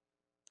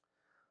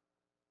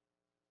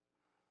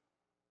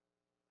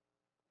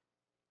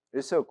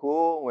 It's so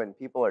cool when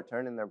people are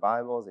turning their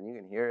Bibles and you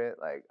can hear it.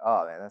 Like,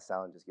 oh man, that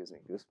sound just gives me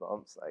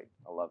goosebumps. Like,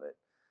 I love it.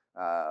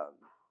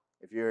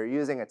 If you're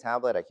using a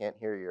tablet, I can't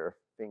hear your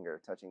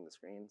finger touching the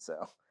screen,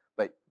 so,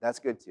 but that's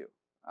good too.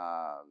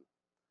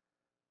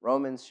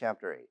 Romans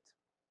chapter 8.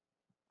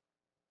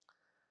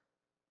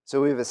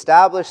 So we've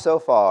established so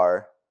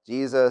far,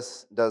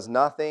 Jesus does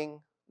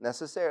nothing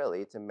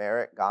necessarily to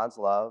merit God's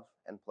love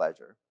and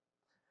pleasure.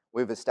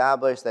 We've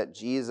established that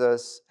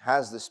Jesus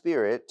has the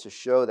Spirit to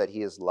show that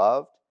he is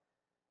loved,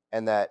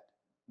 and that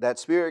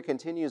Spirit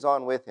continues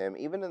on with him,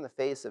 even in the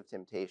face of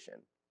temptation.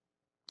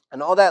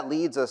 And all that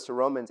leads us to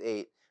Romans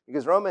 8,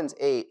 because Romans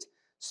 8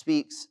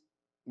 speaks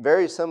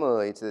very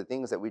similarly to the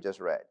things that we just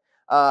read.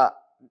 I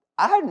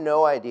had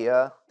no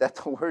idea that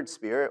the word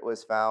Spirit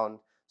was found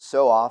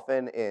so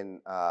often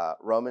in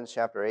Romans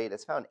chapter 8.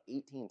 It's found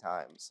 18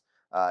 times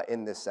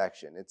in this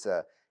section. It's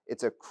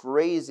a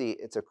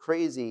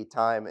crazy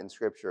time in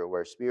Scripture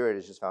where Spirit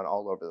is just found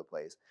all over the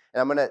place.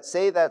 And I'm going to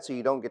say that so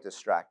you don't get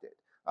distracted.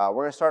 We're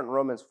going to start in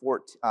Romans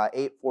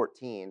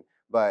 8:14,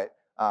 but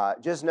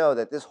just know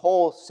that this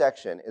whole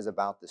section is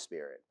about the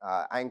Spirit.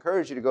 I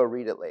encourage you to go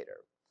read it later.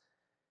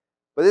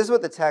 But this is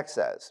what the text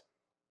says.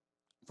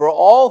 For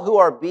all who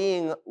are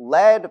being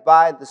led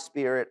by the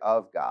Spirit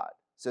of God.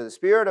 So the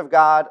Spirit of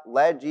God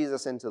led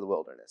Jesus into the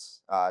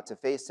wilderness to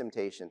face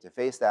temptation, to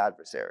face the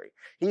adversary.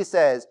 He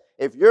says,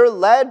 if you're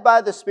led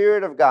by the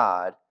Spirit of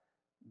God,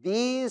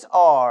 these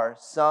are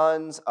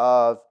sons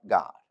of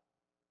God.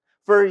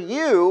 For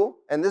you,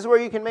 and this is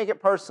where you can make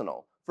it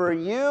personal, for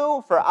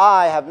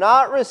I have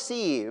not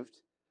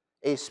received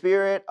a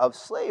spirit of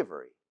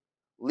slavery,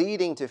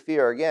 leading to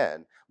fear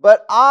again,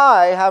 but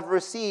I have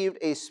received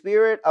a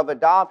spirit of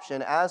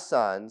adoption as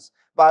sons,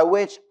 by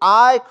which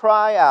I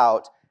cry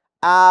out,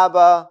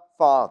 Abba,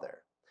 Father.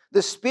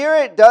 The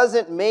Spirit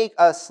doesn't make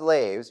us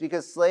slaves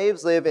because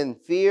slaves live in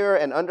fear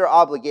and under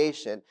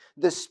obligation.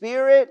 The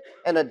Spirit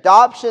and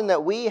adoption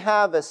that we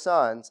have as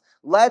sons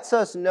lets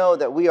us know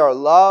that we are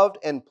loved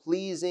and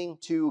pleasing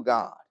to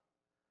God.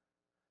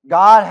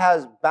 God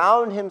has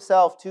bound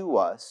himself to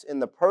us in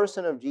the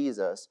person of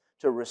Jesus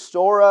to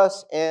restore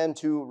us and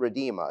to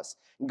redeem us.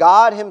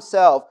 God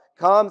himself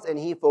comes and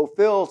he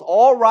fulfills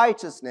all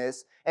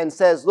righteousness and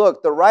says,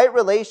 look, the right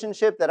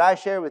relationship that I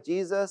share with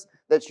Jesus,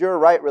 that's your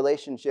right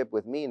relationship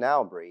with me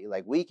now, Bree.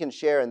 Like, we can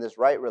share in this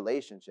right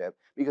relationship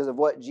because of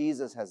what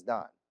Jesus has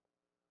done.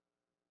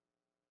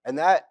 And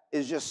that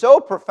is just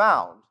so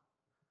profound.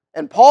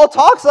 And Paul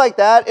talks like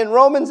that in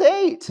Romans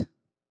 8.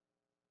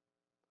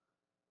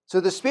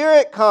 So the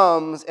Spirit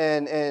comes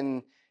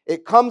and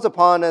it comes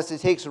upon us. It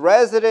takes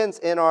residence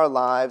in our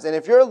lives. And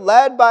if you're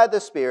led by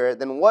the Spirit,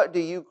 then what do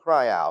you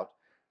cry out?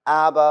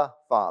 Abba,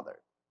 Father.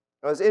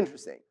 Now, it's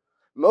interesting.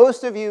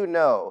 Most of you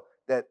know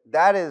that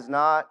that is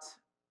not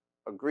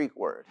a Greek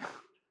word.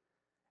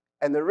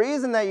 And the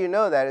reason that you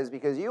know that is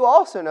because you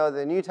also know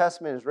the New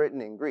Testament is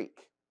written in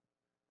Greek.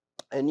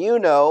 And you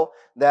know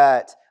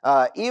that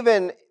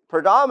even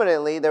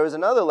predominantly there was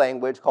another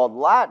language called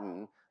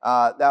Latin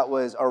that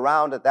was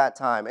around at that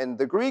time. And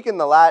the Greek and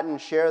the Latin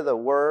share the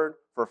word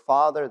for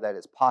father that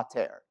is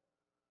pater.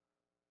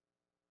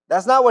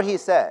 That's not what he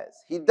says.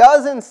 He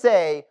doesn't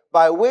say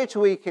by which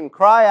we can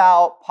cry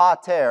out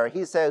pater.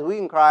 He says we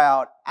can cry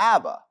out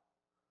Abba.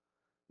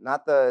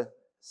 Not the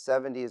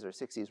 70s or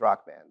 60s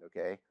rock band,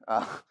 okay?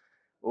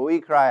 We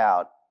cry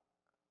out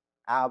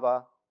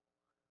Abba,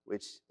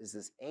 which is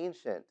this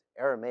ancient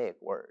Aramaic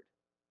word.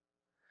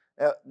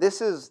 Now,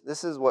 this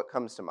is what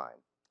comes to mind.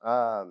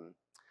 I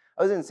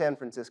was in San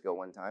Francisco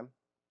one time.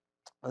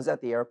 I was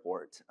at the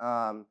airport,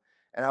 and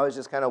I was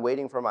just kind of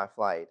waiting for my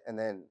flight, and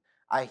then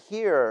I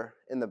hear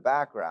in the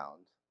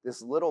background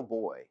this little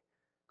boy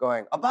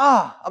going,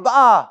 Abba,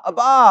 Abba,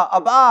 Abba,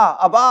 Abba,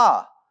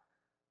 Abba.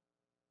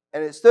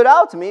 And it stood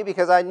out to me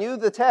because I knew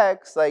the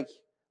text, like,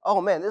 oh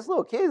man, this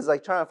little kid is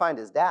like trying to find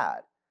his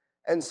dad.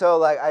 And so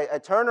like I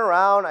turn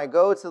around, I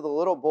go to the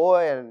little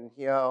boy, and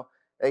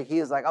like,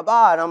 he's like,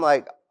 Abba, and I'm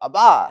like,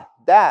 Abba,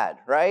 dad,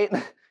 right?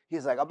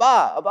 He's like,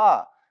 Abba,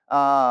 Abba.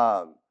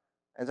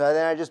 And so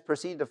then I just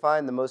proceed to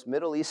find the most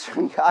Middle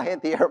Eastern guy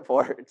at the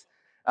airport.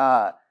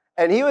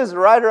 And he was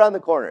right around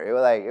the corner.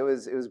 It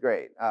was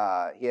great.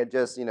 He had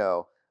just,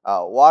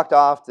 walked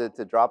off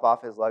to drop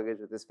off his luggage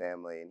with his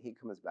family, and he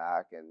comes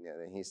back, and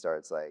then he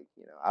starts like,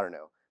 I don't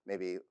know,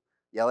 maybe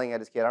yelling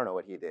at his kid. I don't know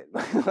what he did.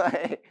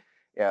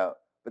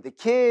 But the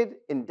kid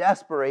in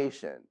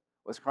desperation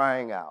was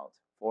crying out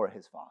for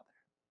his father.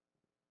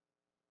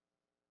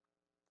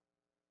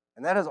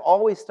 And that has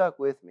always stuck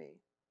with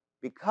me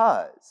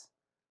because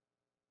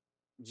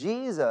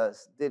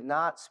Jesus did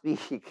not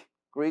speak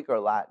Greek or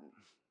Latin,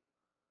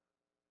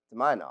 to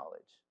my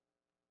knowledge.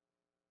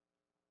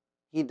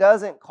 He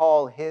doesn't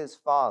call his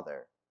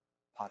father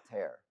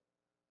pater,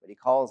 but he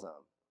calls him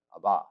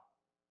Abba,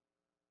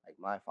 like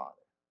my father.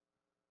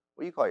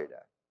 What do you call your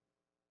dad?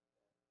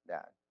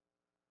 Dad.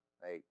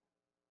 Like,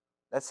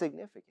 That's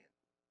significant.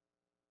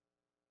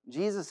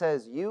 Jesus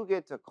says, you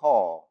get to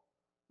call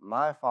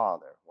my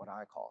Father what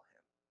I call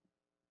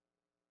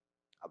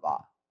him. Abba.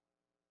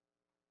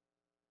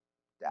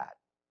 Dad.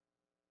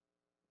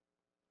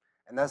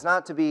 And that's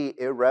not to be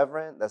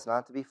irreverent. That's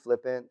not to be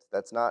flippant.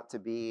 That's not to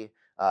be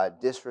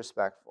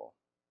disrespectful.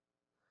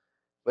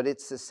 But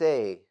it's to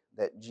say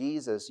that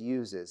Jesus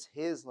uses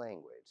his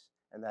language,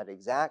 and that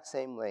exact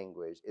same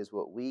language is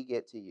what we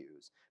get to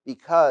use,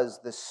 because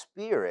the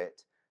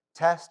Spirit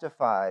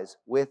testifies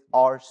with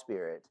our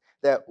spirit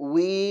that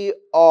we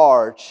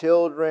are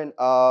children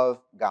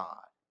of God.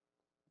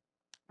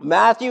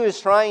 Matthew is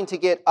trying to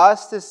get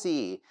us to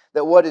see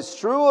that what is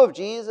true of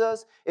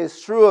Jesus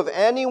is true of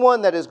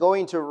anyone that is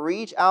going to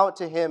reach out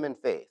to him in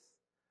faith.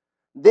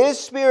 This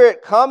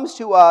Spirit comes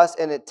to us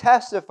and it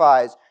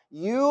testifies,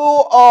 you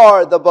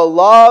are the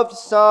beloved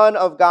Son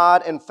of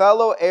God and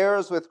fellow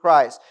heirs with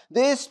Christ.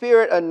 This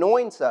Spirit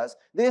anoints us.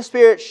 This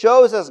Spirit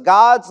shows us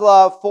God's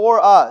love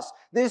for us.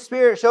 This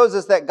Spirit shows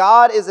us that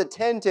God is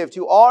attentive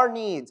to our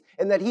needs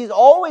and that he's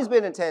always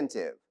been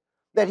attentive.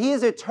 That he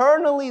has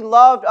eternally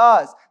loved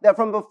us, that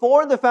from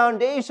before the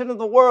foundation of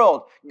the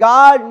world,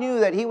 God knew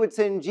that he would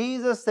send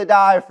Jesus to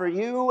die for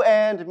you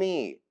and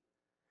me.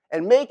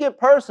 And make it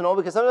personal,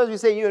 because sometimes we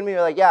say you and me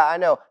are like, yeah, I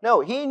know.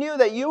 No, he knew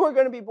that you were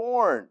going to be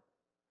born.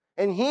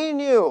 And he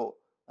knew,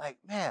 like,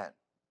 man,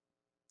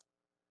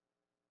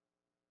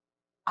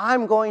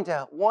 I'm going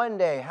to one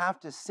day have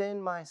to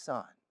send my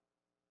son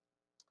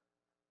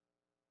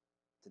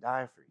to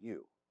die for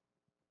you.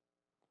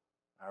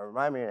 Now,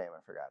 remind me your name,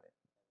 I forgot it.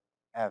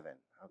 Evan.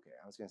 Okay,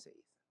 I was going to say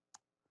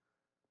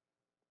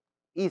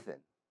Ethan.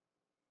 Ethan,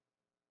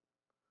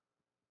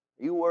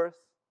 are you worth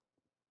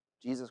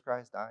Jesus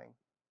Christ dying?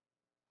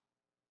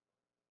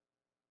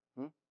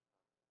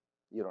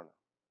 You don't know.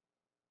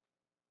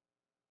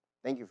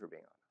 Thank you for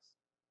being honest.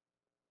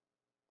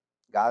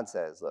 God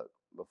says, look,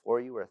 before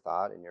you were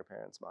thought in your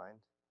parents' mind,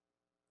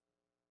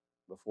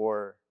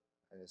 before,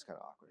 and it's kind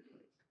of awkward,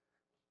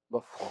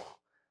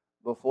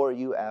 before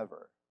you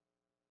ever,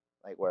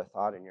 were a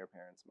thought in your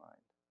parents' mind,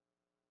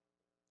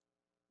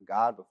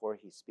 God, before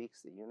he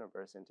speaks the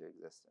universe into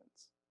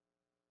existence,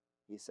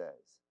 he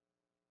says,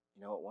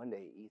 you know what, one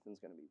day Ethan's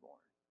going to be born.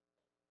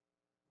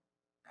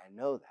 I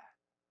know that,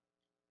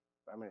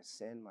 but I'm going to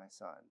send my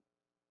son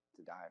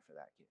to die for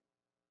that kid.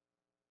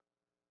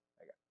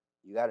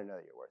 You got to know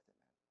that you're worth it,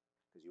 man,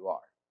 because you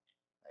are.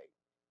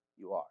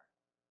 You are.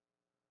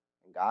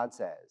 And God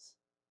says,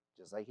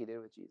 just like he did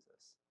with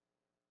Jesus,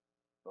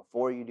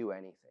 before you do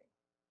anything,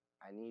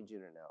 I need you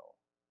to know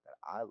that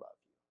I love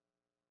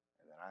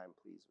you and that I am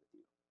pleased with you.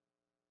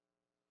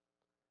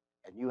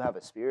 And you have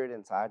a spirit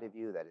inside of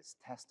you that is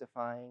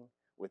testifying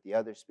with the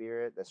other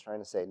spirit that's trying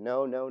to say,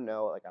 no,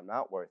 I'm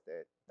not worth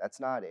it. That's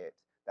not it.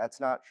 That's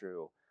not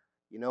true.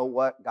 You know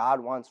what God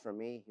wants from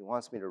me? He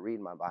wants me to read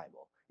my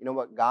Bible. You know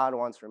what God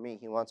wants from me?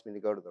 He wants me to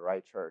go to the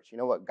right church. You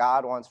know what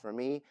God wants from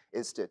me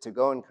is to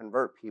go and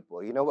convert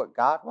people. You know what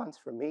God wants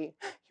from me?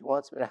 He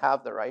wants me to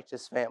have the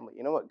righteous family.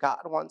 You know what God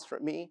wants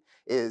from me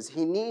is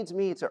he needs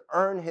me to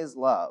earn his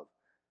love.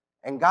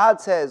 And God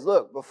says,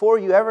 look, before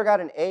you ever got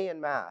an A in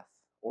math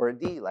or a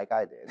D like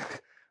I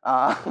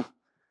did,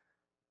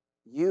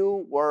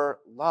 you were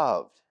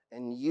loved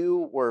and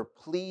you were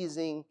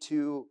pleasing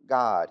to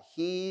God.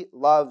 He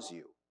loves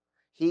you.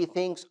 He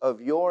thinks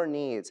of your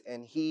needs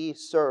and he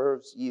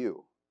serves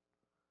you.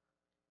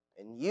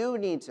 And you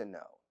need to know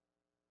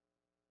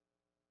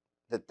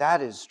that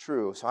that is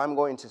true. So I'm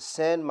going to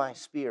send my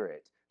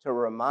spirit to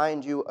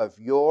remind you of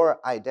your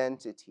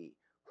identity,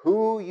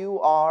 who you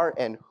are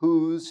and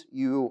whose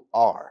you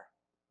are.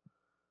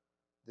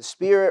 The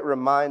Spirit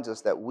reminds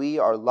us that we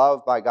are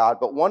loved by God,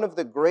 but one of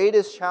the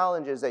greatest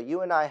challenges that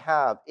you and I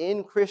have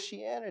in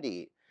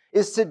Christianity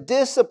is to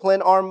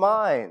discipline our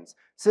minds,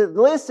 to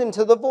listen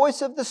to the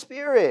voice of the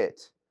Spirit.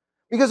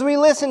 Because we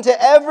listen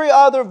to every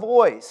other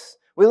voice.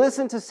 We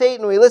listen to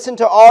Satan, we listen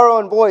to our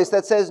own voice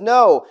that says,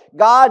 no,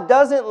 God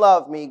doesn't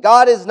love me.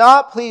 God is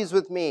not pleased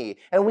with me.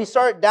 And we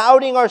start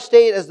doubting our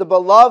state as the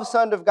beloved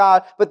Son of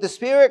God, but the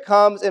Spirit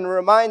comes and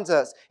reminds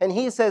us. And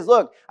he says,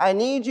 look, I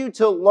need you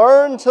to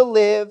learn to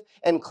live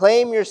and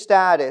claim your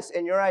status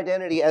and your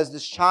identity as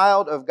this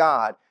child of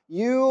God.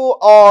 You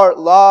are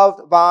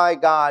loved by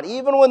God,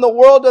 even when the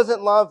world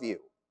doesn't love you.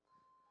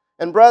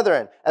 And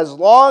brethren, as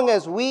long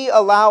as we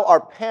allow our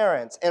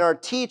parents and our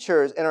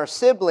teachers and our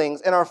siblings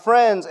and our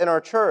friends in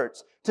our church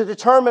to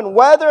determine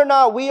whether or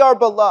not we are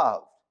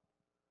beloved,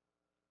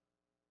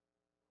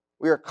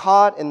 we are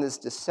caught in this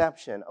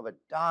deception of a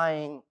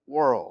dying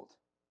world.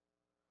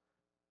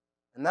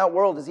 And that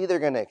world is either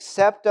going to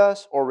accept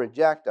us or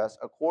reject us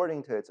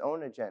according to its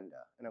own agenda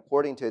and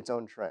according to its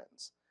own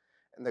trends.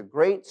 And the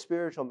great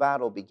spiritual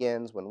battle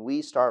begins when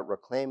we start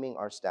reclaiming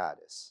our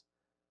status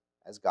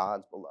as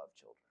God's beloved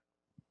children.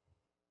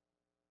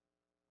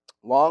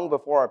 Long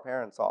before our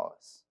parents saw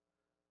us,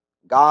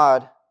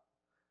 God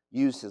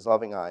used his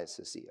loving eyes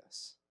to see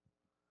us.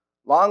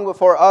 Long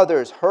before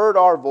others heard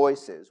our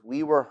voices,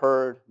 we were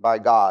heard by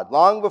God.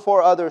 Long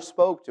before others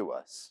spoke to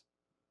us,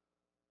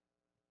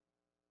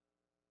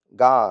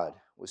 God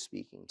was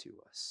speaking to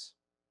us.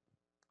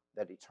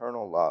 That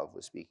eternal love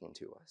was speaking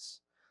to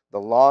us. The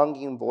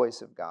longing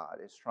voice of God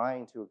is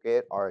trying to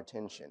get our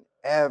attention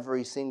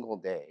every single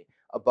day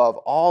above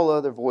all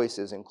other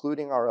voices,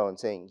 including our own,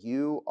 saying,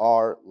 you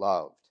are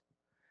loved.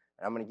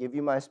 And I'm going to give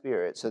you my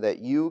Spirit so that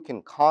you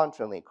can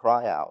confidently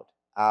cry out,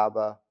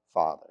 Abba,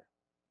 Father.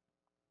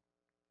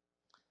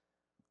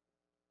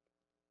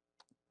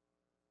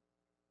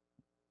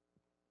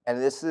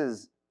 And this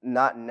is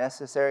not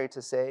necessary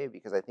to say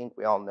because I think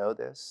we all know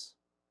this,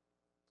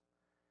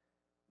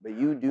 but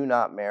you do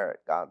not merit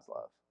God's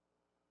love.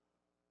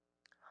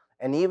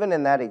 And even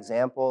in that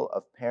example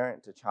of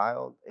parent to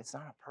child, it's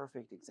not a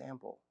perfect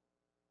example.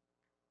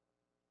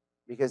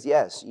 Because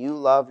yes, you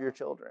love your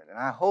children, and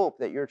I hope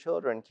that your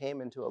children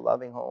came into a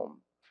loving home.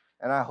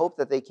 And I hope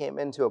that they came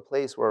into a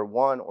place where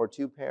one or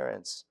two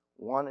parents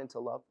wanted to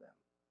love them.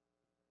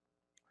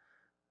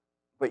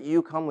 But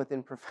you come with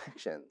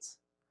imperfections.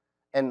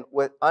 And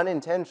with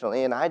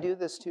unintentionally, and I do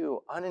this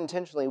too,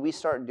 unintentionally we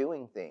start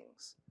doing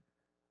things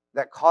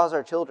that cause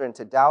our children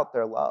to doubt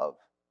their love.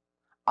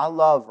 I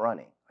love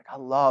running. I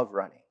love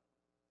running.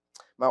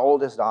 My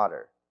oldest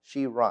daughter,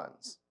 she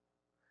runs.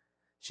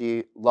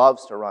 She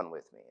loves to run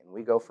with me, and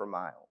we go for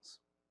miles.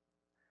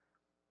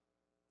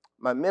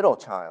 My middle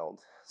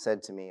child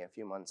said to me a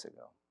few months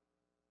ago,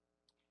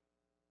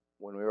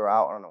 when we were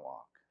out on a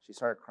walk, she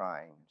started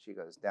crying. She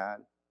goes, Dad,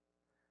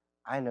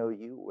 I know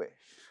you wish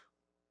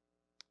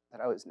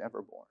that I was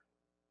never born.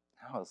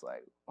 And I was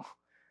like,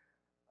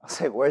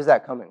 where's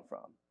that coming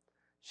from?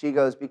 She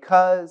goes,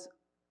 because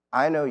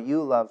I know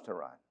you love to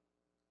run.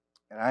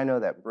 And I know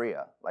that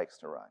Bria likes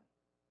to run.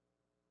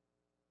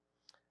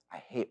 I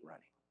hate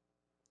running.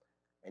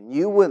 And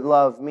you would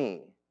love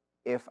me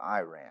if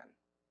I ran.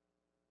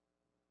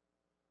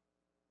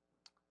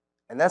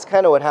 And that's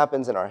kind of what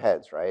happens in our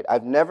heads, right?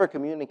 I've never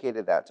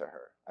communicated that to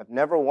her. I've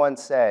never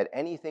once said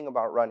anything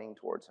about running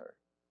towards her.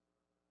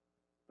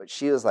 But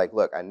she was like,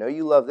 look, I know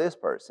you love this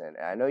person,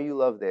 and I know you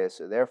love this,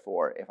 so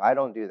therefore, if I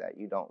don't do that,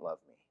 you don't love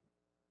me.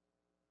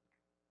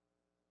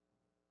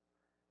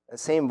 The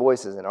same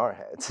voice is in our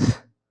heads,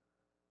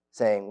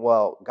 saying,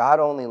 well, God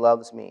only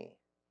loves me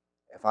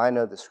if I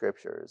know the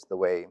scriptures the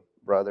way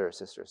brother or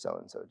sister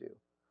so-and-so do.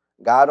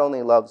 God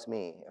only loves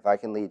me if I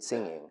can lead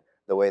singing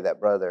the way that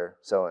brother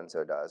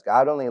so-and-so does.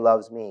 God only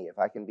loves me if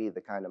I can be the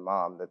kind of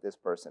mom that this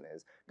person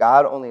is.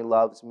 God only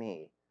loves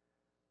me.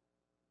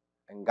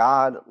 And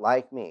God,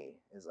 like me,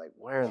 is like,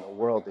 where in the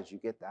world did you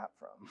get that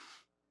from?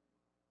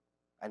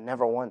 I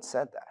never once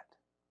said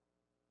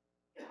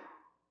that.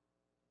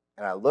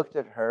 And I looked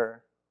at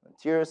her, and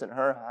tears in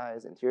her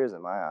eyes and tears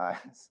in my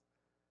eyes,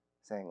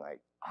 saying like,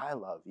 I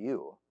love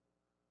you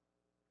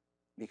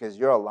because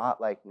you're a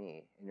lot like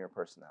me in your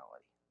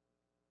personality.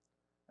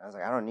 And I was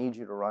like, I don't need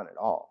you to run at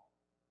all.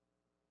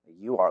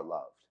 You are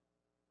loved.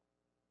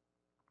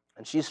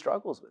 And she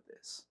struggles with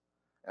this.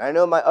 And I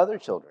know my other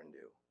children do.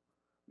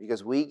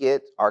 Because we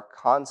get our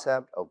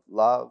concept of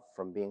love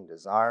from being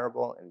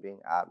desirable and being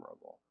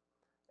admirable.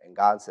 And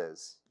God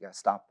says, you got to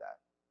stop that.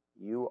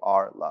 You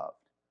are loved.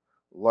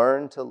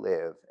 Learn to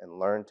live and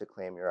learn to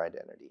claim your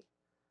identity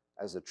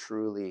as a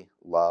truly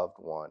loved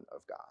one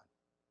of God.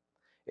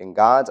 In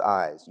God's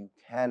eyes, you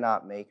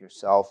cannot make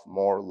yourself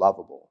more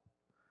lovable.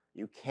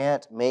 You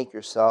can't make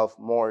yourself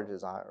more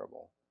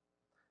desirable.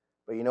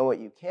 But you know what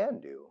you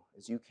can do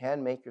is you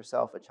can make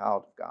yourself a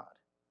child of God.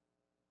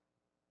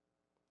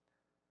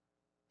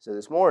 So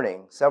this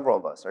morning, several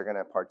of us are going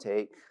to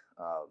partake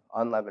of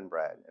unleavened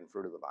bread and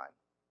fruit of the vine.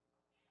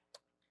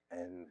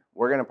 And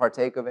we're going to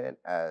partake of it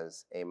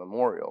as a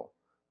memorial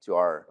to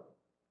our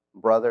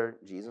brother,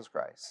 Jesus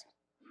Christ,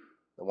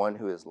 the one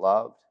who is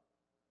loved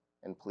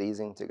and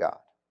pleasing to God.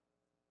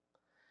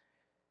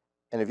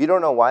 And if you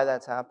don't know why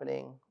that's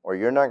happening, or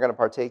you're not going to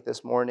partake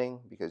this morning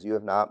because you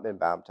have not been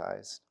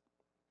baptized,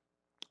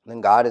 then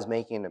God is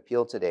making an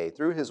appeal today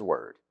through his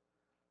word.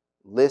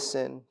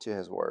 Listen to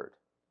his word.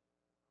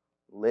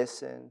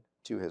 Listen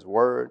to his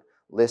word.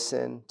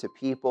 Listen to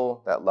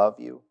people that love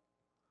you.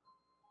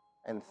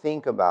 And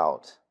think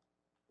about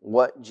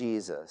what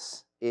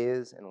Jesus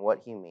is and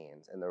what he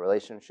means and the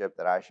relationship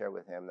that I share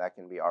with him. That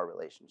can be our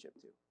relationship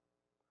too.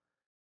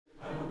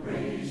 I will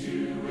praise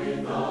you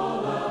with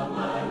all of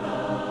my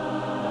love.